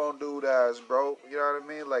stole on dude ass, bro. You know what I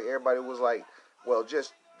mean? Like, everybody was like, well,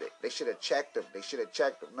 just they should have checked him. They should have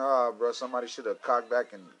checked him. Nah, bro. Somebody should have cocked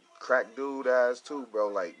back and cracked dude ass too, bro.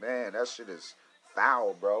 Like, man, that shit is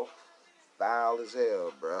foul, bro. Foul as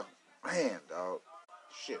hell, bro. Man, dog.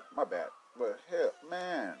 Shit, my bad. But hell,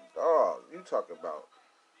 man, dog, you talking about,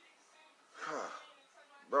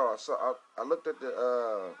 bro? So I looked at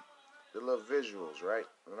the little visuals, right?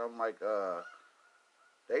 And I'm like,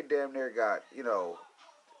 they damn near got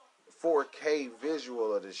 4K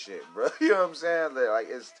visual of this shit, bro. You know what I'm saying? Like,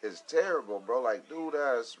 it's terrible, bro. Like, dude,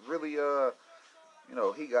 that's really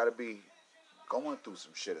he got to be going through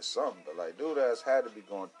some shit or something. But like, dude, that's had to be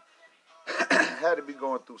going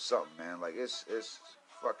through something, man. Like, it's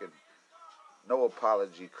fucking no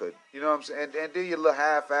apology could, you know what I'm saying? And then your little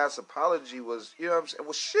half-ass apology was, you know what I'm saying? It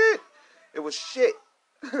was shit. It was shit.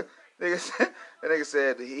 nigga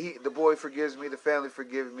said, the boy forgives me, the family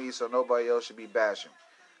forgives me, so nobody else should be bashing.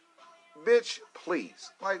 Bitch,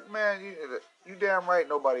 please. Like, man, you damn right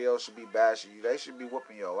nobody else should be bashing you. They should be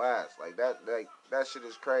whooping your ass. Like, that shit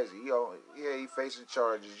is crazy. Yeah, he facing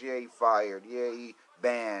charges. Yeah, he fired. Yeah, he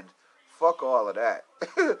banned. Fuck all of that.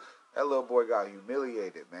 That little boy got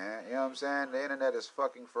humiliated, man. You know what I'm saying? The internet is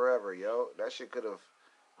fucking forever, yo. That shit could have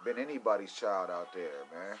been anybody's child out there,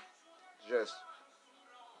 man. Just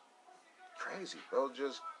crazy, bro.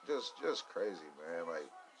 Just crazy, man. Like,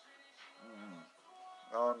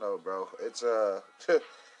 I don't know, bro. It's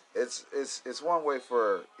it's one way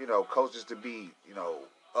for coaches to be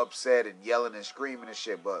upset and yelling and screaming and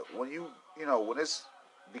shit, but when when it's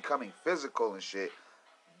becoming physical and shit,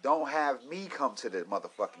 don't have me come to the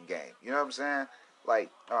motherfucking game. You know what I'm saying? Like,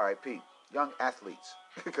 all right, Pete, young athletes,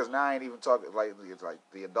 because now I ain't even talking like it's like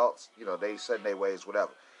the adults. They set in their ways, whatever.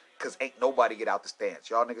 Because ain't nobody get out the stands.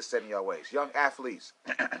 Y'all niggas set in your ways. Young athletes,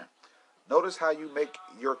 notice how you make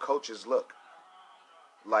your coaches look.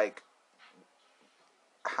 Like,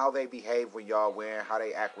 how they behave when y'all win, how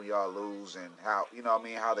they act when y'all lose, and how,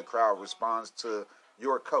 how the crowd responds to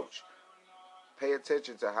your coach. Pay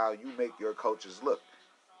attention to how you make your coaches look.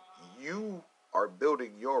 You are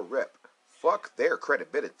building your rep. Fuck their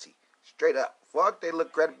credibility. Straight up. Fuck they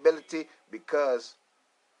look credibility, because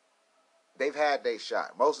they've had their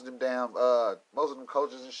shot. Most of them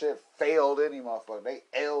coaches and shit failed any motherfucker. They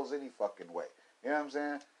L's any fucking way. You know what I'm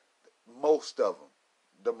saying? Most of them.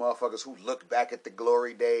 The motherfuckers who look back at the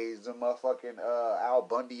glory days, the motherfucking Al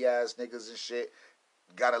Bundy ass niggas and shit,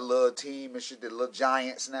 got a little team and shit, the little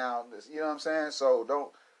Giants now. You know what I'm saying? So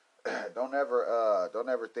don't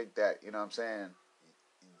ever think that, you know what I'm saying,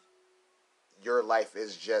 your life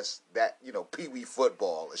is just that, pee-wee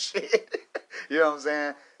football and shit. You know what I'm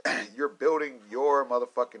saying? You're building your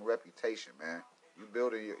motherfucking reputation, man. You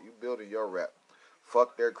building your rep.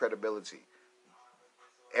 Fuck their credibility.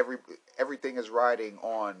 Everything is riding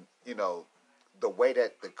on, the way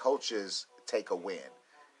that the coaches take a win,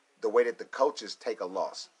 the way that the coaches take a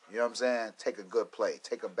loss. You know what I'm saying? Take a good play,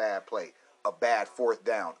 take a bad play, a bad fourth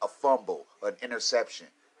down, a fumble, an interception.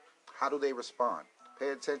 How do they respond?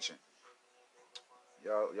 Pay attention.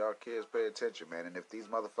 Y'all kids, pay attention, man. And if these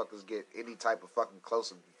motherfuckers get any type of fucking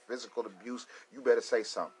close physical abuse, you better say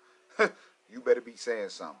something. You better be saying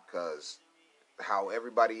something, because how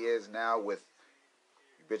everybody is now with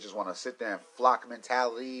bitches want to sit there and flock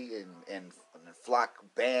mentality and flock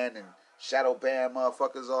ban and shadow ban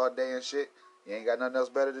motherfuckers all day and shit. You ain't got nothing else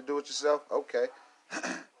better to do with yourself? Okay.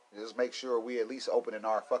 Just make sure we at least opening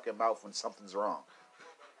our fucking mouth when something's wrong.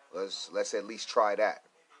 Let's at least try that.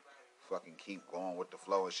 Fucking keep going with the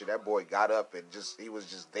flow and shit. That boy got up and he was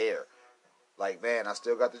just there. Like, man, I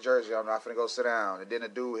still got the jersey. I'm not finna go sit down. And then the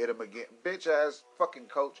dude hit him again. Bitch ass fucking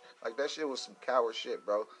coach. Like, that shit was some coward shit,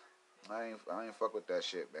 bro. I ain't fuck with that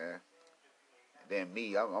shit, man. And then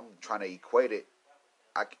me, I'm trying to equate it.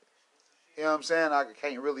 You know what I'm saying? I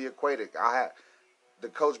can't really equate it. The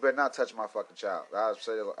coach better not touch my fucking child. I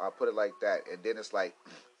put it like that. And then it's like,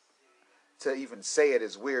 to even say it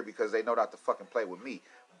is weird because they know not to fucking play with me.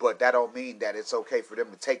 but that don't mean that it's okay for them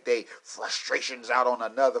to take their frustrations out on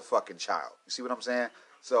another fucking child. You see what I'm saying?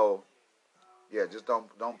 So yeah, just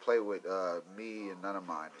don't play with me and none of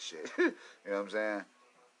mine and shit. You know what I'm saying?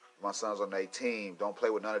 My son's on their team. Don't play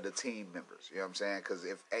with none of the team members. You know what I'm saying? Because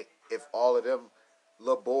if all of them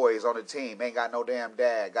little boys on the team ain't got no damn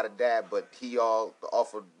dad, got a dad, but he all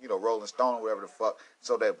off of, you know, Rolling Stone or whatever the fuck,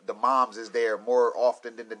 so that the moms is there more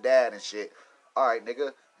often than the dad and shit. All right,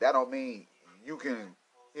 nigga, that don't mean you can,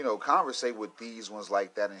 you know, conversate with these ones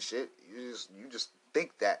like that and shit. You just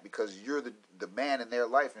think that because you're the man in their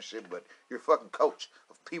life and shit, but you're fucking coach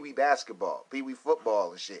of Pee-wee basketball, Pee-wee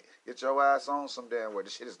football and shit. Get your ass on some damn way.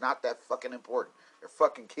 This shit is not that fucking important. They're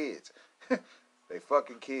fucking kids. They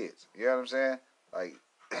fucking kids. You know what I'm saying? Like,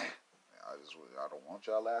 I don't want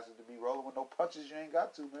y'all asses to be rolling with no punches you ain't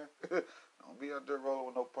got to, man. Don't be out there rolling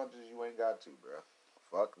with no punches you ain't got to, bro.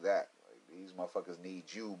 Fuck that. Like, these motherfuckers need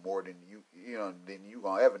you more than you know, than you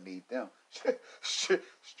gonna ever need them.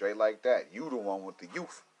 Straight like that. You the one with the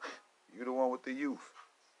youth. You the one with the youth.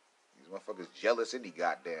 These motherfuckers jealous any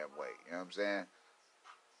goddamn way. You know what I'm saying?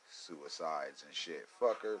 Suicides and shit.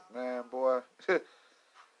 Fucker, man, boy.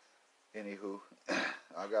 Anywho,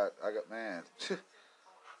 I got, man.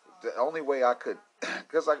 The only way I could,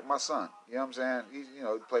 cause like my son, you know what I'm saying? He, you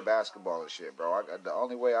know, he play basketball and shit, bro. The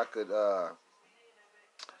only way I could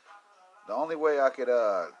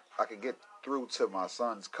get through to my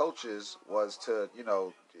son's coaches was to, you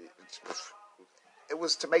know, it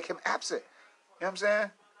was to make him absent. You know what I'm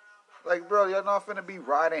saying? Like, bro, you're not finna be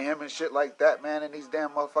riding him and shit like that, man, in these damn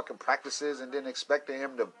motherfucking practices and then expecting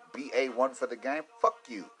him to be A1 for the game. Fuck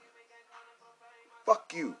you.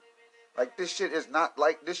 Fuck you. Like, this shit is not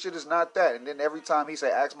that. And then every time he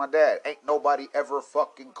say, ask my dad, ain't nobody ever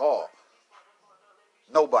fucking call.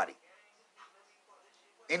 Nobody.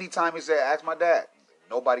 Anytime he say, ask my dad,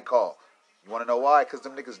 nobody call. You want to know why? Because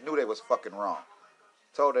them niggas knew they was fucking wrong.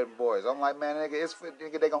 Told them boys. I'm like, man,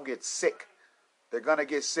 nigga, they gonna get sick. They're gonna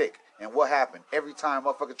get sick. And what happened? Every time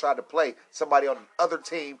motherfucker tried to play, somebody on the other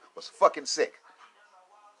team was fucking sick.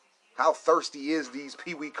 How thirsty is these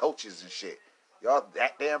pee-wee coaches and shit? Y'all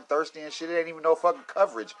that damn thirsty and shit. It ain't even no fucking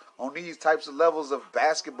coverage on these types of levels of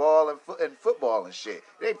basketball and football and shit.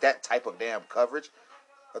 It ain't that type of damn coverage.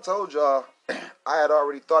 I told y'all, I had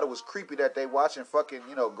already thought it was creepy that they watching fucking,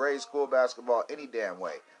 you know, grade school basketball any damn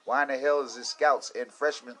way. Why in the hell is it scouts in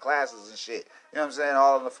freshman classes and shit? You know what I'm saying?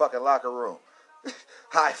 All in the fucking locker room.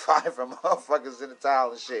 High five from motherfuckers in the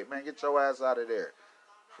towel and shit. Man, get your ass out of there.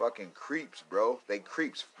 Fucking creeps, bro. They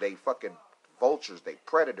creeps. They fucking vultures. They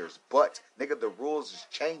predators. But, nigga, the rules is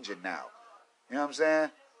changing now. You know what I'm saying?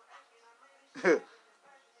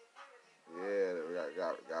 Yeah,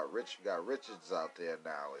 we got Richards out there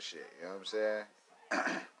now and shit. You know what I'm saying?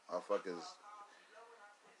 Motherfuckers,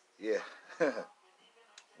 yeah.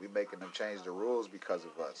 We making them change the rules because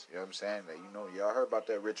of us. You know what I'm saying? That, you know, y'all heard about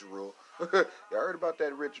that Richard rule. Y'all heard about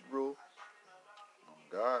that Richard rule. Oh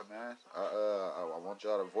God, man. I want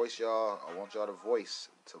y'all to voice y'all. I want y'all to voice,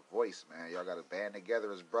 man. Y'all got to band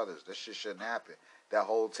together as brothers. This shit shouldn't happen. That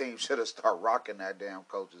whole team should have started rocking that damn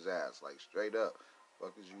coach's ass. Like, straight up.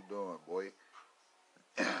 What is you doing, boy?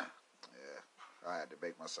 Yeah. I had to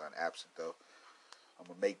make my son absent, though. I'm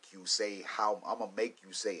gonna make you say it.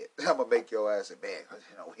 I'm gonna make your ass say, man,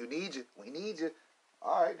 you know, we need you.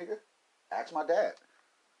 All right, nigga. Ask my dad.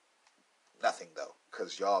 Nothing, though.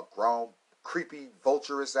 Because y'all grown, creepy,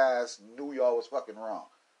 vulturous ass knew y'all was fucking wrong.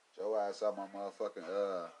 Your ass out my motherfucking,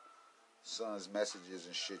 son's messages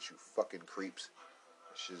and shit, you fucking creeps.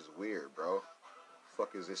 That shit is weird, bro.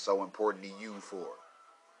 Fuck is this so important to you for?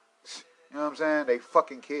 You know what I'm saying? They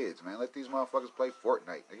fucking kids, man. Let these motherfuckers play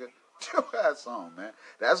Fortnite, nigga. Your ass on, man.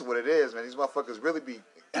 That's what it is, man. These motherfuckers really be,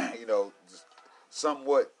 you know,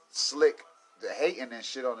 somewhat slick, hating and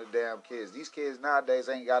shit on the damn kids. These kids nowadays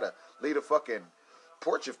ain't gotta leave a fucking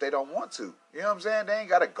porch if they don't want to. You know what I'm saying? They ain't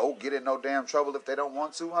gotta go get in no damn trouble if they don't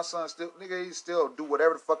want to. My son still, nigga, he still do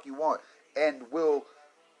whatever the fuck you want and will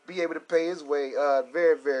be able to pay his way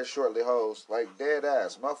very, very shortly, hoes. Like, dead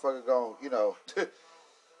ass. Motherfucker gon', you know...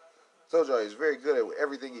 Told y'all he's very good at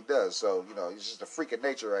everything he does. So, you know, he's just a freak of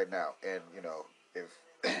nature right now. And, you know, if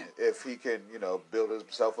if he can, you know, build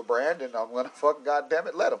himself a brand, then I'm going to fucking goddamn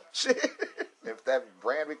it let him. Shit. If that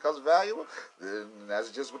brand becomes valuable, then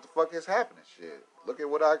that's just what the fuck is happening. Shit. Look at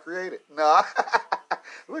what I created. Nah.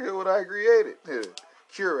 Look at what I created.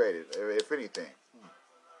 Curated, if anything.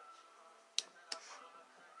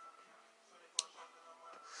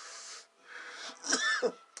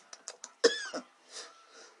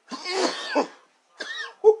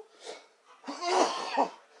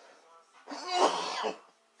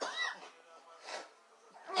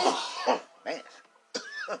 Man.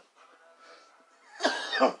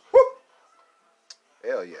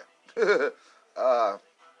 Hell yeah.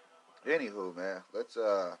 Anywho, man, let's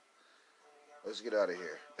get out of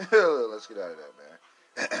here. Let's get out of that,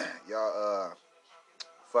 man. Y'all,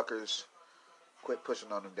 fuckers, quit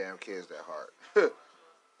pushing on them damn kids that hard.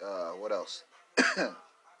 What else?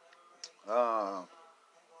 Um,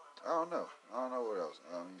 I don't know. I don't know what else.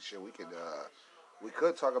 I mean, shit, we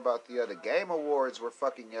could talk about the Game Awards were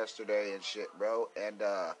fucking yesterday and shit, bro. And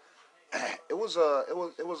it was a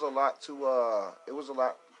lot it was a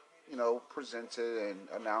lot, presented and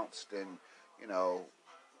announced, and you know,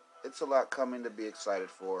 it's a lot coming to be excited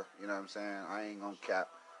for. You know what I'm saying? I ain't gonna cap.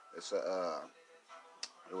 It's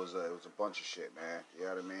it was a bunch of shit, man. You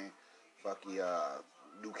know what I mean? Fucky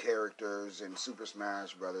new characters and Super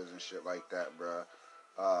Smash Brothers and shit like that, bruh.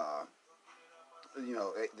 Uh,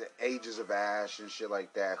 the Ages of Ash and shit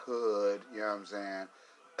like that. Hood, you know what I'm saying?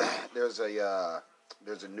 there's a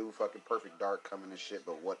there's a new fucking Perfect Dark coming and shit.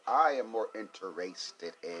 But what I am more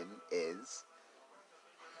interested in is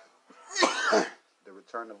the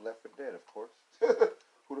return of Left 4 Dead, of course.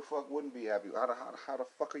 Who the fuck wouldn't be happy? How the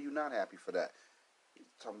fuck are you not happy for that? You're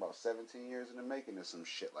talking about 17 years in the making of some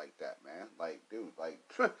shit like that, man. Like, dude, like,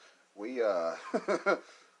 we, I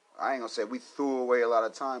ain't gonna say we threw away a lot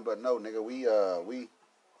of time, but no, nigga, we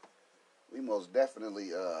most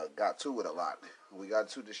definitely, got to it a lot. We got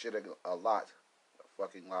to the shit a lot. A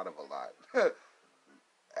fucking lot of a lot.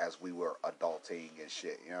 As we were adulting and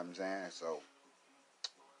shit, you know what I'm saying? So,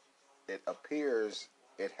 it appears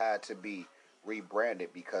it had to be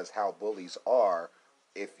rebranded because how bullies are,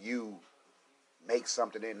 if you make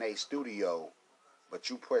something in a studio, but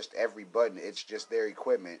you pushed every button, it's just their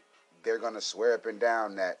equipment, they're gonna swear up and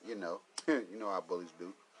down that, you know how bullies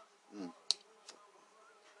do. Mm.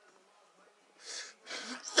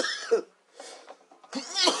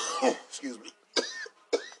 Excuse me.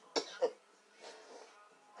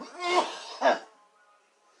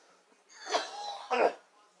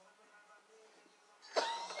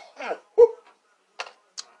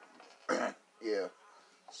 Yeah.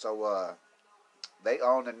 So they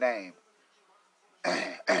own the name.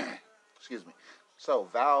 Excuse me. So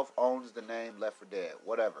Valve owns the name Left 4 Dead.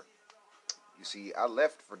 Whatever. You see, I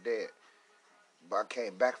left for dead, but I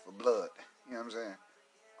came back for blood. You know what I'm saying?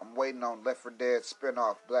 I'm waiting on Left 4 Dead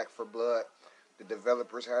spinoff Black for Blood. The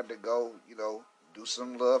developers had to go, do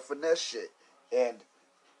some love finesse shit. And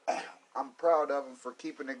I'm proud of them for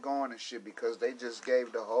keeping it going and shit because they just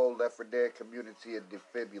gave the whole Left 4 Dead community a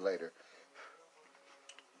defibrillator.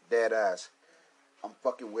 Dead ass. I'm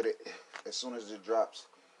fucking with it as soon as it drops.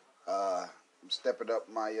 I'm stepping up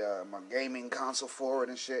my gaming console forward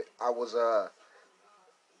and shit. I was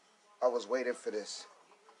waiting for this.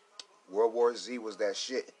 World War Z was that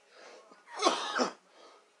shit.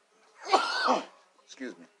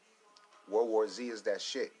 Excuse me. World War Z is that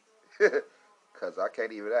shit. Cause I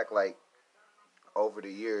can't even act like over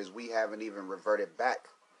the years we haven't even reverted back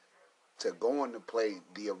to going to play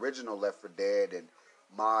the original Left 4 Dead and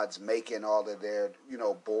mods making all of their,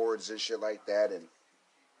 boards and shit like that, and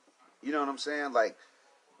you know what I'm saying? Like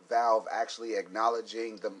Valve actually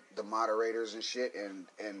acknowledging the moderators and shit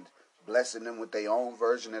and blessing them with their own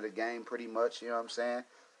version of the game pretty much, you know what I'm saying?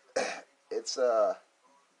 It's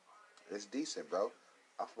it's decent, bro.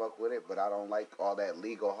 I fuck with it, but I don't like all that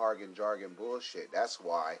legal jargon bullshit. That's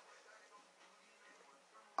why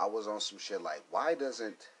I was on some shit like, why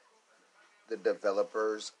doesn't the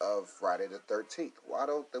developers of Friday the 13th, why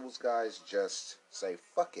don't those guys just say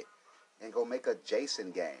fuck it and go make a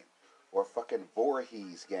Jason game or fucking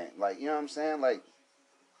Voorhees game? Like, you know what I'm saying? Like,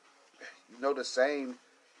 the same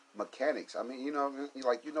mechanics. I mean,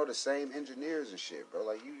 the same engineers and shit, bro.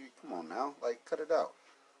 Like, you come on now. Like, cut it out.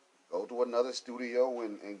 Go to another studio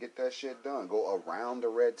and get that shit done. Go around the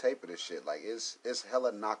red tape of this shit. Like, it's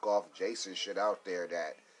hella knockoff Jason shit out there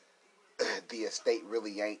that the estate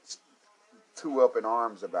really ain't too up in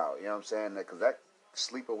arms about. You know what I'm saying? Because that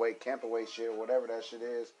sleepaway, campaway shit, or whatever that shit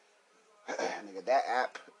is, nigga, that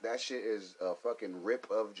app, that shit is a fucking rip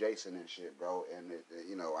of Jason and shit, bro. And,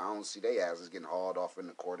 I don't see they asses getting hauled off in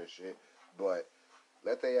the court and shit. But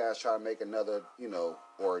let they ass try to make another,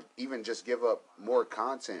 or even just give up more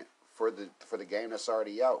content for the game that's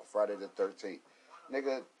already out, Friday the 13th.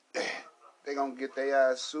 Nigga, they gonna get their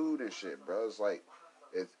ass sued and shit, bro. It's like,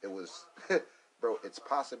 it was, bro, it's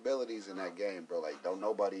possibilities in that game, bro. Like, don't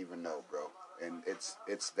nobody even know, bro. And it's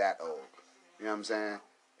that old. You know what I'm saying?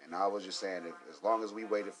 And I was just saying, as long as we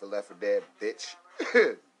waited for Left 4 Dead, bitch,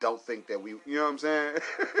 don't think that we, you know what I'm saying?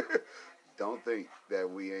 Don't think that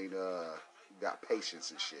we ain't got patience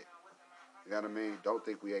and shit. You know what I mean? Don't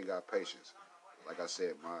think we ain't got patience. Like I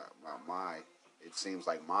said, it seems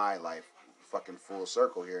like my life fucking full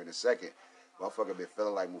circle here in a second. Motherfucker been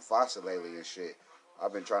feeling like Mufasa lately and shit.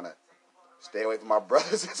 I've been trying to stay away from my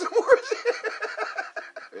brothers and some more shit.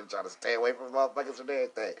 Been trying to stay away from motherfuckers and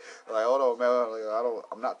everything. Like, hold on, man. Like,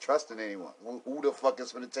 I'm not trusting anyone. Who the fuck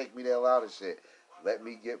is gonna take me the hell out of shit? Let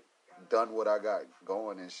me get done what I got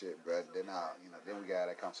going and shit, bro. Then then we got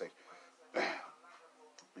that conversation.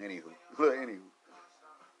 Anywho, it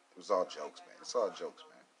was all jokes, man. It's all jokes,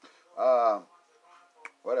 man.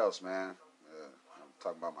 What else, man? I'm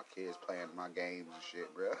talking about my kids playing my games and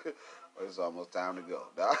shit, bro. It's almost time to go.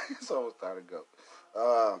 It's almost time to go.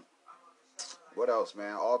 What else,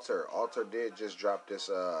 man? Alter did just drop this.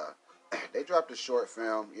 They dropped a short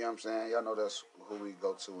film. You know what I'm saying? Y'all know that's who we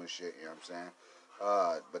go to and shit. You know what I'm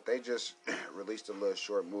saying? But they just released a little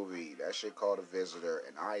short movie. That shit called A Visitor,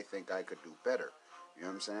 and I think I could do better. You know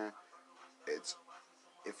what I'm saying? It's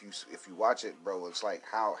if you watch it, bro, it's like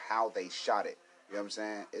how they shot it. You know what I'm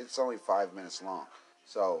saying? It's only 5 minutes long,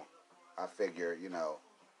 so I figure,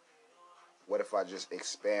 what if I just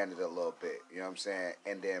expand it a little bit? You know what I'm saying?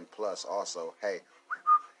 And then plus also, hey,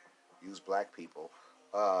 use black people.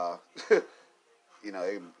 Uh, you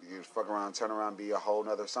fuck around, turn around, be a whole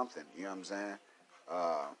nother something. You know what I'm saying?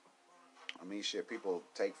 Uh, I mean, shit, people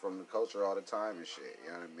take from the culture all the time and shit.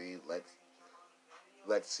 You know what I mean?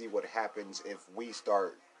 Let's see what happens if we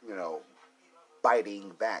start, biting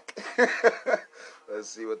back. Let's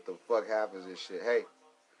see what the fuck happens and shit. Hey,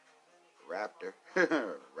 Raptor,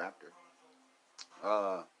 Raptor.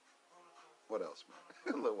 Uh, what else,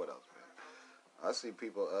 man? Look, what else, man? I see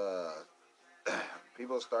people.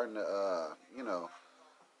 People starting to. I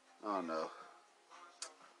don't know.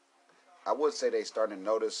 I would say they starting to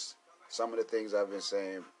notice some of the things I've been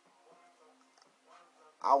saying.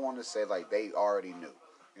 I want to say like they already knew.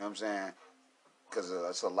 You know what I'm saying? Because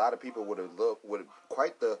it's a lot of people with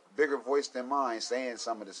quite the bigger voice than mine saying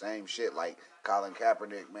some of the same shit. Like Colin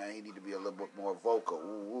Kaepernick, man, he need to be a little bit more vocal.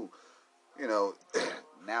 Ooh, ooh.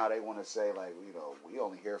 Now they want to say like, we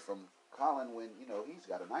only hear from Colin when he's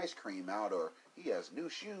got an ice cream out or he has new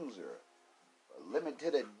shoes or a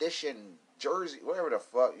limited edition jersey, whatever the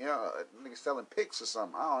fuck, niggas selling pics or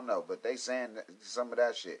something. I don't know, but they saying some of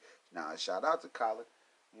that shit. Now, shout out to Colin.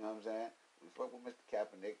 You know what I'm saying? We fuck with Mr.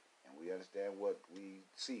 Kaepernick. And we understand what we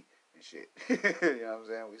see and shit. You know what I'm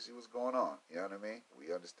saying? We see what's going on. You know what I mean?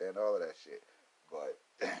 We understand all of that shit. But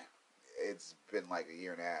it's been like a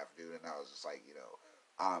year and a half, dude, and I was just like,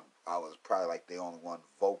 I was probably like the only one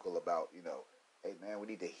vocal about, hey man, we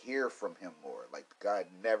need to hear from him more. Like the guy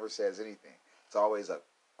never says anything. It's always a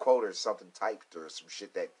quote or something typed or some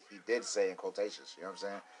shit that he did say in quotations. You know what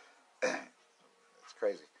I'm saying? It's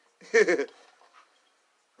crazy.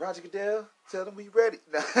 Roger Goodell, tell them we ready.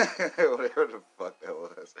 Whatever the fuck that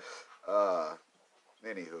was.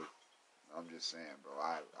 Anywho, I'm just saying, bro.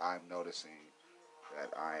 I'm noticing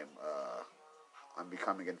that I'm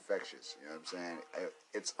becoming infectious. You know what I'm saying?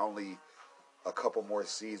 It's only a couple more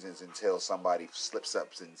seasons until somebody slips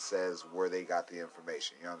up and says where they got the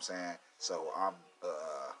information. You know what I'm saying? So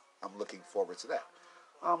I'm looking forward to that.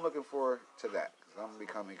 I'm looking forward to that because I'm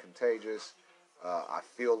becoming contagious. I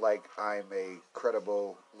feel like I'm a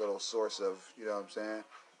credible little source of,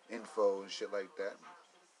 info and shit like that.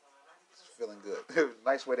 It's feeling good.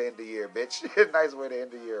 Nice way to end the year, bitch. Nice way to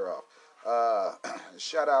end the year off.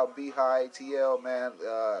 Shout out Beehive TL, man.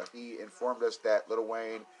 He informed us that Lil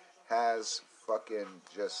Wayne has fucking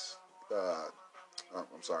just.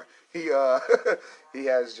 I'm sorry. He he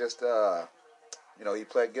has just he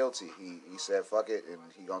pled guilty. He said fuck it, and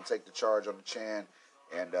he gonna take the charge on the chin.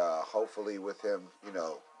 And hopefully with him,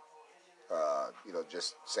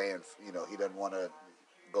 just saying, he doesn't want to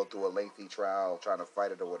go through a lengthy trial, trying to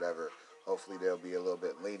fight it or whatever. Hopefully they'll be a little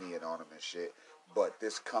bit lenient on him and shit. But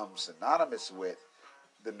this comes synonymous with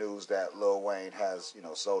the news that Lil Wayne has,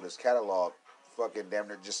 sold his catalog fucking damn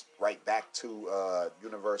near just right back to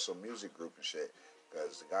Universal Music Group and shit.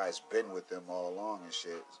 Because the guy's been with them all along and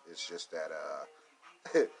shit. It's just that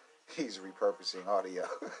he's repurposing audio.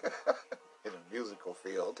 In a musical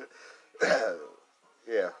field.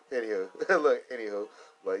 Yeah, anywho.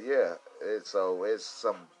 But yeah, it's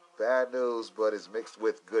some bad news, but it's mixed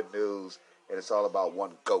with good news, and it's all about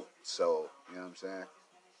one GOAT. So, you know what I'm saying?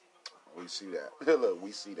 We see that. Look,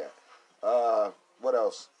 we see that. What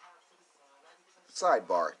else?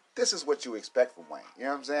 Sidebar. This is what you expect from Wayne. You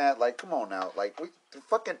know what I'm saying? Like, come on now. Like, the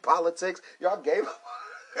fucking politics, y'all gave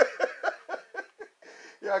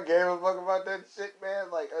y'all gave a fuck about that shit,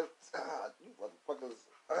 man. Like, you motherfuckers.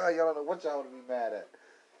 Y'all don't know what y'all want to be mad at.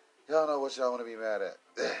 Y'all know what y'all want to be mad at.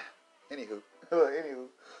 Anywho,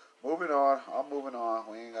 moving on. I'm moving on.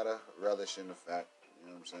 We ain't gotta relish in the fact. You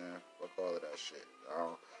know what I'm saying? Fuck all of that shit.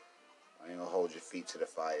 I ain't gonna hold your feet to the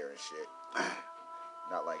fire and shit.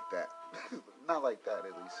 Not like that. Not like that,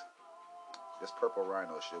 at least. This Purple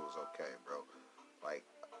Rhino shit was okay, bro. Like,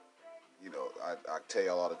 you know, I tell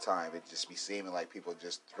y'all all the time, it just be seeming like people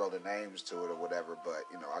just throw the names to it or whatever, but,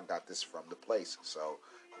 you know, I got this from the place, so,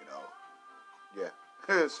 you know,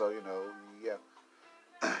 yeah. So, you know, yeah.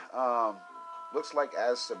 Looks like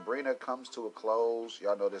as Sabrina comes to a close,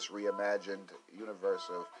 y'all know this reimagined universe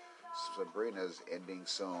of Sabrina's ending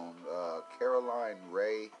soon. Caroline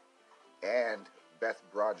Ray and Beth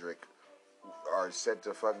Broderick are set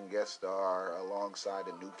to fucking guest star alongside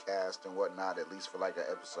a new cast and whatnot, at least for like an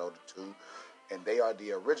episode or two. And they are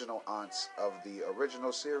the original aunts of the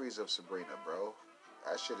original series of Sabrina, bro.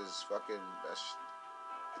 That shit is fucking,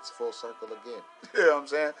 it's full circle again. You know what I'm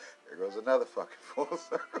saying? There goes another fucking full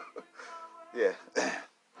circle. Yeah.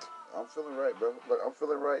 I'm feeling right, bro. Look, I'm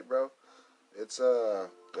feeling right, bro. It's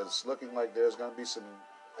looking like there's gonna be some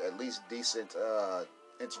at least decent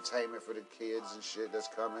entertainment for the kids and shit that's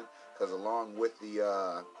coming. Because along with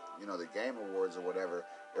the you know, the Game Awards or whatever,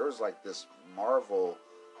 there was like this Marvel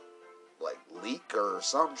like leak or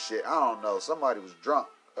some shit. I don't know. Somebody was drunk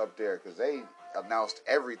up there because they announced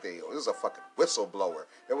everything. It was a fucking whistleblower.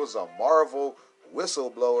 It was a Marvel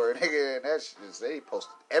whistleblower, nigga, and that shit, they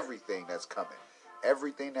posted everything that's coming.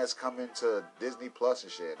 Everything that's coming to Disney Plus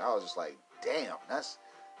and shit. And I was just like, damn,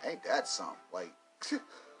 ain't that something? Like,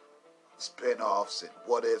 spin-offs and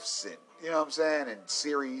what ifs and, you know what I'm saying? And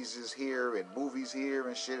series is here and movies here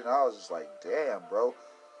and shit. And I was just like, damn, bro.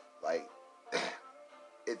 Like,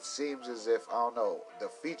 it seems as if, I don't know, the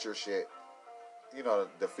feature shit, you know,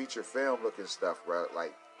 the feature film looking stuff, bro,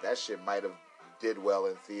 like, that shit might have did well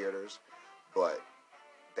in theaters, but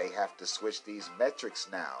they have to switch these metrics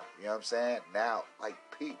now. You know what I'm saying? Now, like,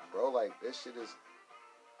 peak, bro. Like, this shit is...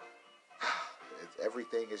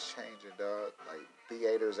 everything is changing, dog. Like,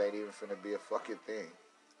 theaters ain't even finna be a fucking thing.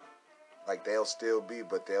 Like, they'll still be,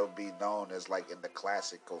 but they'll be known as, like, in the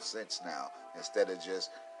classical sense now. Instead of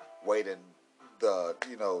just waiting the,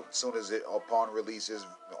 you know, soon as it, upon release, is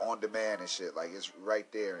on demand and shit. Like, it's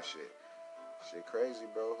right there and shit. Shit crazy,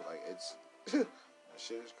 bro. Like, it's...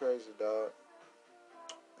 shit is crazy, dog.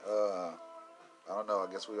 I don't know.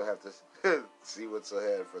 I guess we'll have to see what's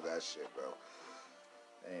ahead for that shit, bro.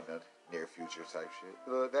 That ain't nothing near future type shit.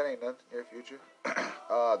 That ain't nothing near future.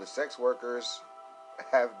 The sex workers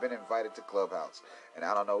have been invited to Clubhouse, and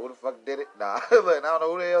I don't know who the fuck did it. Nah, I don't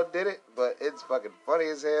know who the hell did it, but it's fucking funny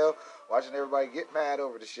as hell watching everybody get mad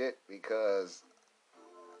over the shit because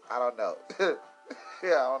I don't know.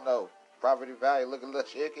 Yeah, I don't know. Property value looking a little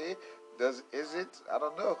shaky. Is it? I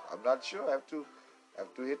don't know. I'm not sure. I have to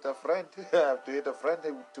hit a friend. I have to hit a friend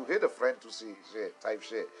to hit a friend to see shit type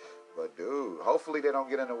shit. But dude, hopefully they don't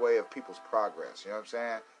get in the way of people's progress. You know what I'm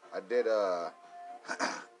saying?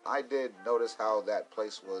 I did notice how that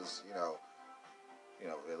place was, you know,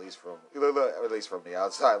 at least from the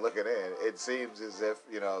outside looking in, it seems as if,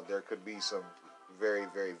 you know, there could be some very,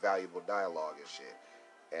 very valuable dialogue and shit.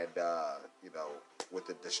 And you know, with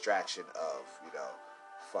the distraction of, you know,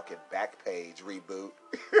 fucking Backpage reboot.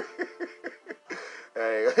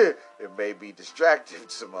 Hey, it may be distracting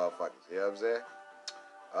to motherfuckers. You know what I'm saying?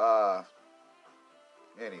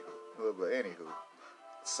 Anywho.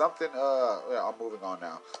 Something, yeah, I'm moving on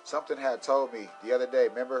now. Something had told me the other day,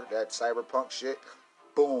 remember that cyberpunk shit?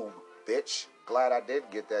 Boom, bitch. Glad I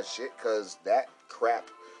didn't get that shit, because that crap,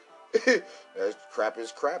 that crap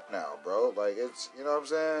is crap now, bro. Like, it's, you know what I'm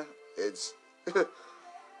saying? It's,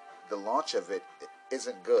 the launch of it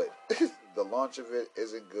isn't good. The launch of it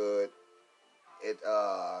isn't good. It,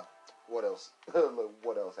 what else?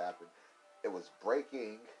 What else happened? It was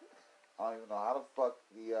breaking. I don't even know how the fuck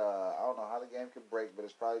I don't know how the game can break, but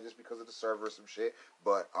it's probably just because of the server or some shit.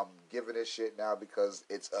 But I'm giving it shit now because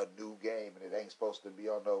it's a new game and it ain't supposed to be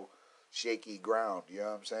on no shaky ground. You know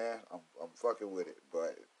what I'm saying? I'm fucking with it,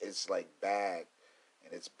 but it's like bad,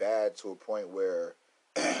 and it's bad to a point where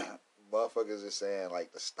motherfuckers are saying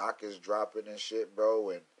like the stock is dropping and shit, bro.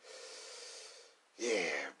 And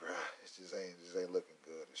yeah, bro, it just ain't looking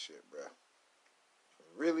good and shit, bro. It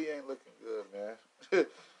really ain't looking good, man.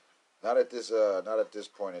 Not at this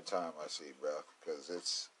point in time, I see, bro. Because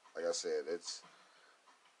it's, like I said,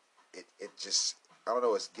 it just, I don't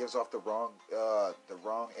know, it gives off the wrong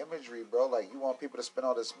imagery, bro. Like, you want people to spend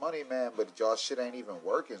all this money, man, but y'all shit ain't even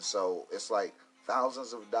working. So it's like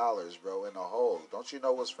thousands of dollars, bro, in the hole. Don't you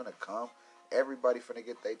know what's finna come? Everybody finna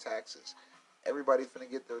get their taxes. Everybody finna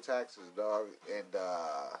get their taxes, dog. And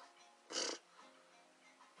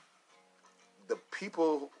the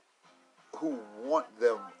people who want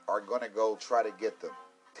them are gonna go try to get them.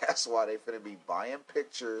 That's why they finna be buying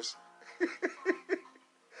pictures.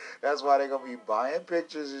 That's why they gonna be buying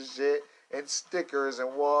pictures and shit and stickers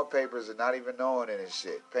and wallpapers and not even knowing it and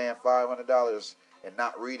shit. Paying $500 and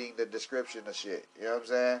not reading the description of shit. You know what I'm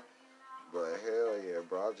saying? But hell yeah,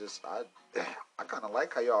 bro. I kind of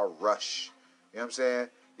like how y'all rush. You know what I'm saying?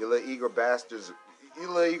 You little eager bastards, you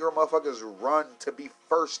little eager motherfuckers run to be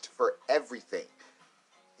first for everything.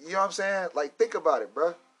 You know what I'm saying? Like, think about it,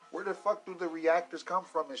 bro. Where the fuck do the reactors come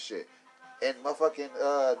from and shit? And motherfucking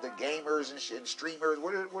the gamers and shit and streamers,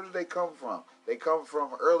 where do they come from? They come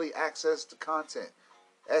from early access to content,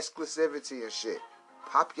 exclusivity and shit,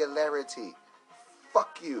 popularity.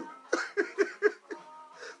 Fuck you.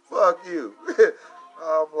 Fuck you.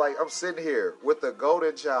 I'm sitting here with the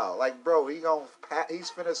golden child. Like, bro, he's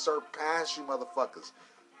finna surpass you motherfuckers.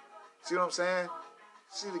 See what I'm saying?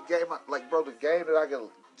 See the game, like, bro, the game that I can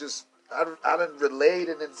just, I done relayed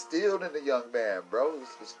and instilled in the young man, bro.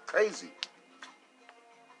 It's crazy.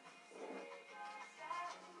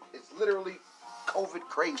 It's literally COVID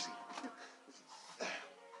crazy.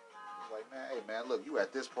 Like, man, hey, man, look, you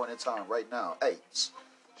at this point in time right now. Hey,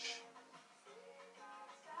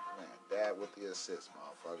 man, dad with the assist,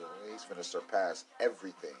 motherfucker. He's finna surpass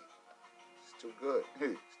everything. It's too good.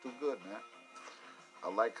 It's too good, man. I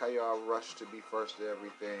like how y'all rush to be first to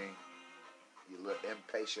everything. You little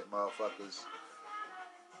impatient motherfuckers.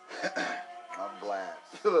 I'm glad.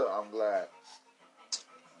 I'm glad.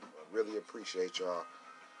 I really appreciate y'all.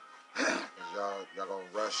 y'all gonna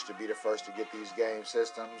rush to be the first to get these game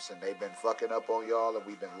systems, and they've been fucking up on y'all, and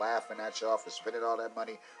we've been laughing at y'all for spending all that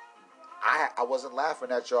money. I wasn't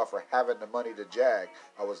laughing at y'all for having the money to jag.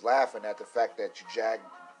 I was laughing at the fact that you jagged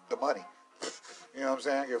the money. You know what I'm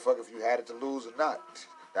saying? Give a fuck if you had it to lose or not.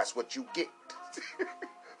 That's what you get.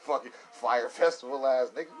 Fucking Fire Festival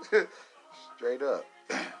ass nigga. Straight up.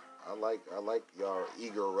 I like y'all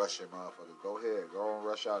eager rushing motherfuckers. Go ahead. Go on,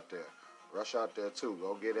 rush out there. Rush out there too.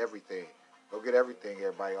 Go get everything. Go get everything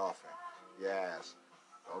everybody offering. Yes.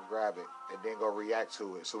 Go grab it and then go react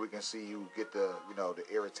to it so we can see you get the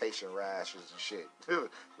irritation rashes and shit.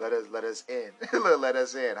 let us in. Let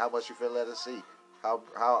us in. How much you feel let us see? How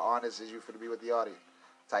honest is you for to be with the audience?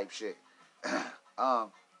 Type shit.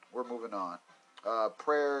 We're moving on.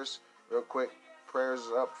 Prayers, real quick. Prayers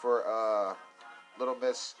up for Little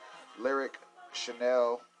Miss Lyric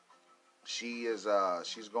Chanel. She is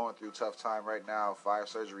she's going through a tough time right now. 5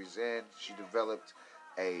 surgeries in. She developed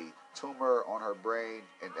a tumor on her brain,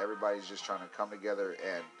 and everybody's just trying to come together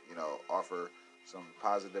and offer some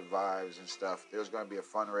positive vibes and stuff. There's going to be a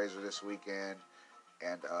fundraiser this weekend,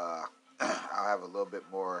 and I'll have a little bit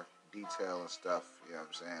more detail and stuff. You know what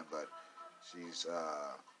I'm saying? But she's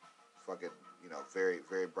fucking very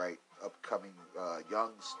very bright upcoming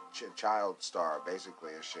young child star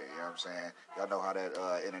basically and shit. You know what I'm saying? Y'all know how that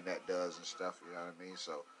internet does and stuff. You know what I mean?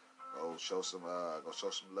 So go show some love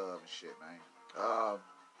and shit, man.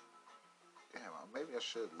 Damn, maybe I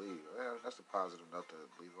should leave. Yeah, that's a positive note to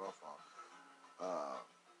leave off on.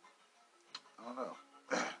 I don't know.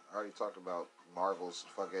 I already talked about Marvel's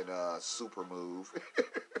fucking super move.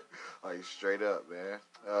 Like, straight up, man.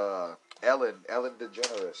 Ellen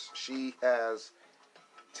DeGeneres. She has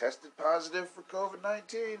tested positive for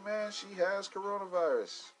COVID-19, man. She has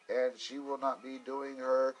coronavirus. And she will not be doing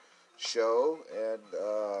her show. And,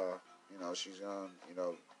 she's going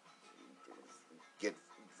to, get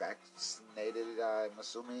vaccinated, I'm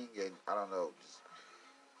assuming. And I don't know.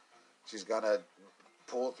 She's going to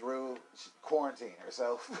pull through, quarantine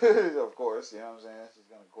herself, of course. You know what I'm saying? She's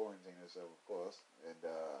going to quarantine herself, of course.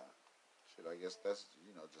 And, I guess that's,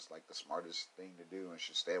 just like the smartest thing to do, and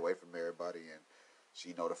should stay away from everybody, and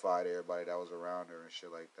she notified everybody that was around her and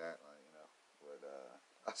shit like that, but,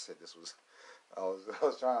 I said I was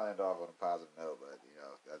trying to end off on a positive note, but,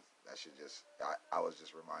 that should just, I was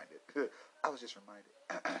just reminded.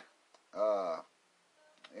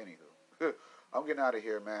 Anywho, I'm getting out of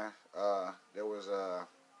here, man. There was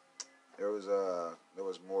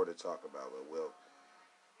more to talk about, but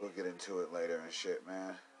we'll get into it later and shit,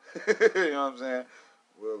 man. You know what I'm saying?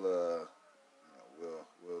 We'll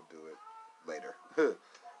do it later.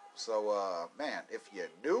 So, man, if you're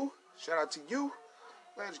new, shout out to you.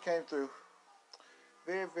 Glad you came through.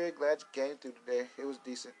 Very, very glad you came through today. It was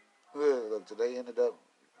decent. Look, today ended up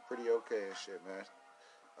pretty okay and shit, man.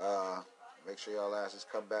 Make sure y'all asses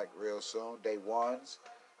come back real soon. Day ones.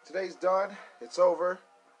 Today's done. It's over.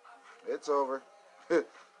 I'm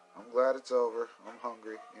glad it's over. I'm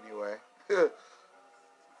hungry anyway.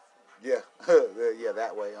 Yeah, yeah,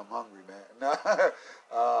 that way. I'm hungry, man.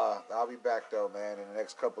 I'll be back, though, man, in the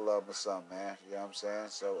next couple of them or something, man. You know what I'm saying?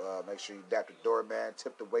 So make sure you dap the doorman,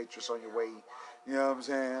 tip the waitress on your way You know what I'm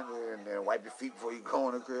saying? And then wipe your feet before you go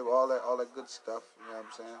in the crib. All that good stuff. You know what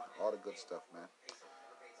I'm saying? All the good stuff,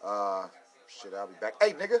 man. Shit, I'll be back.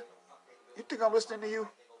 Hey, nigga, you think I'm listening to you?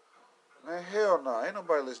 Man, hell no. Ain't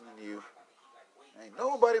nobody listening to you. Ain't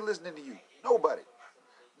nobody listening to you. Nobody.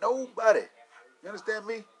 Nobody. You understand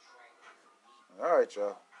me? All right,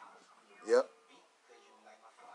 y'all. Yep.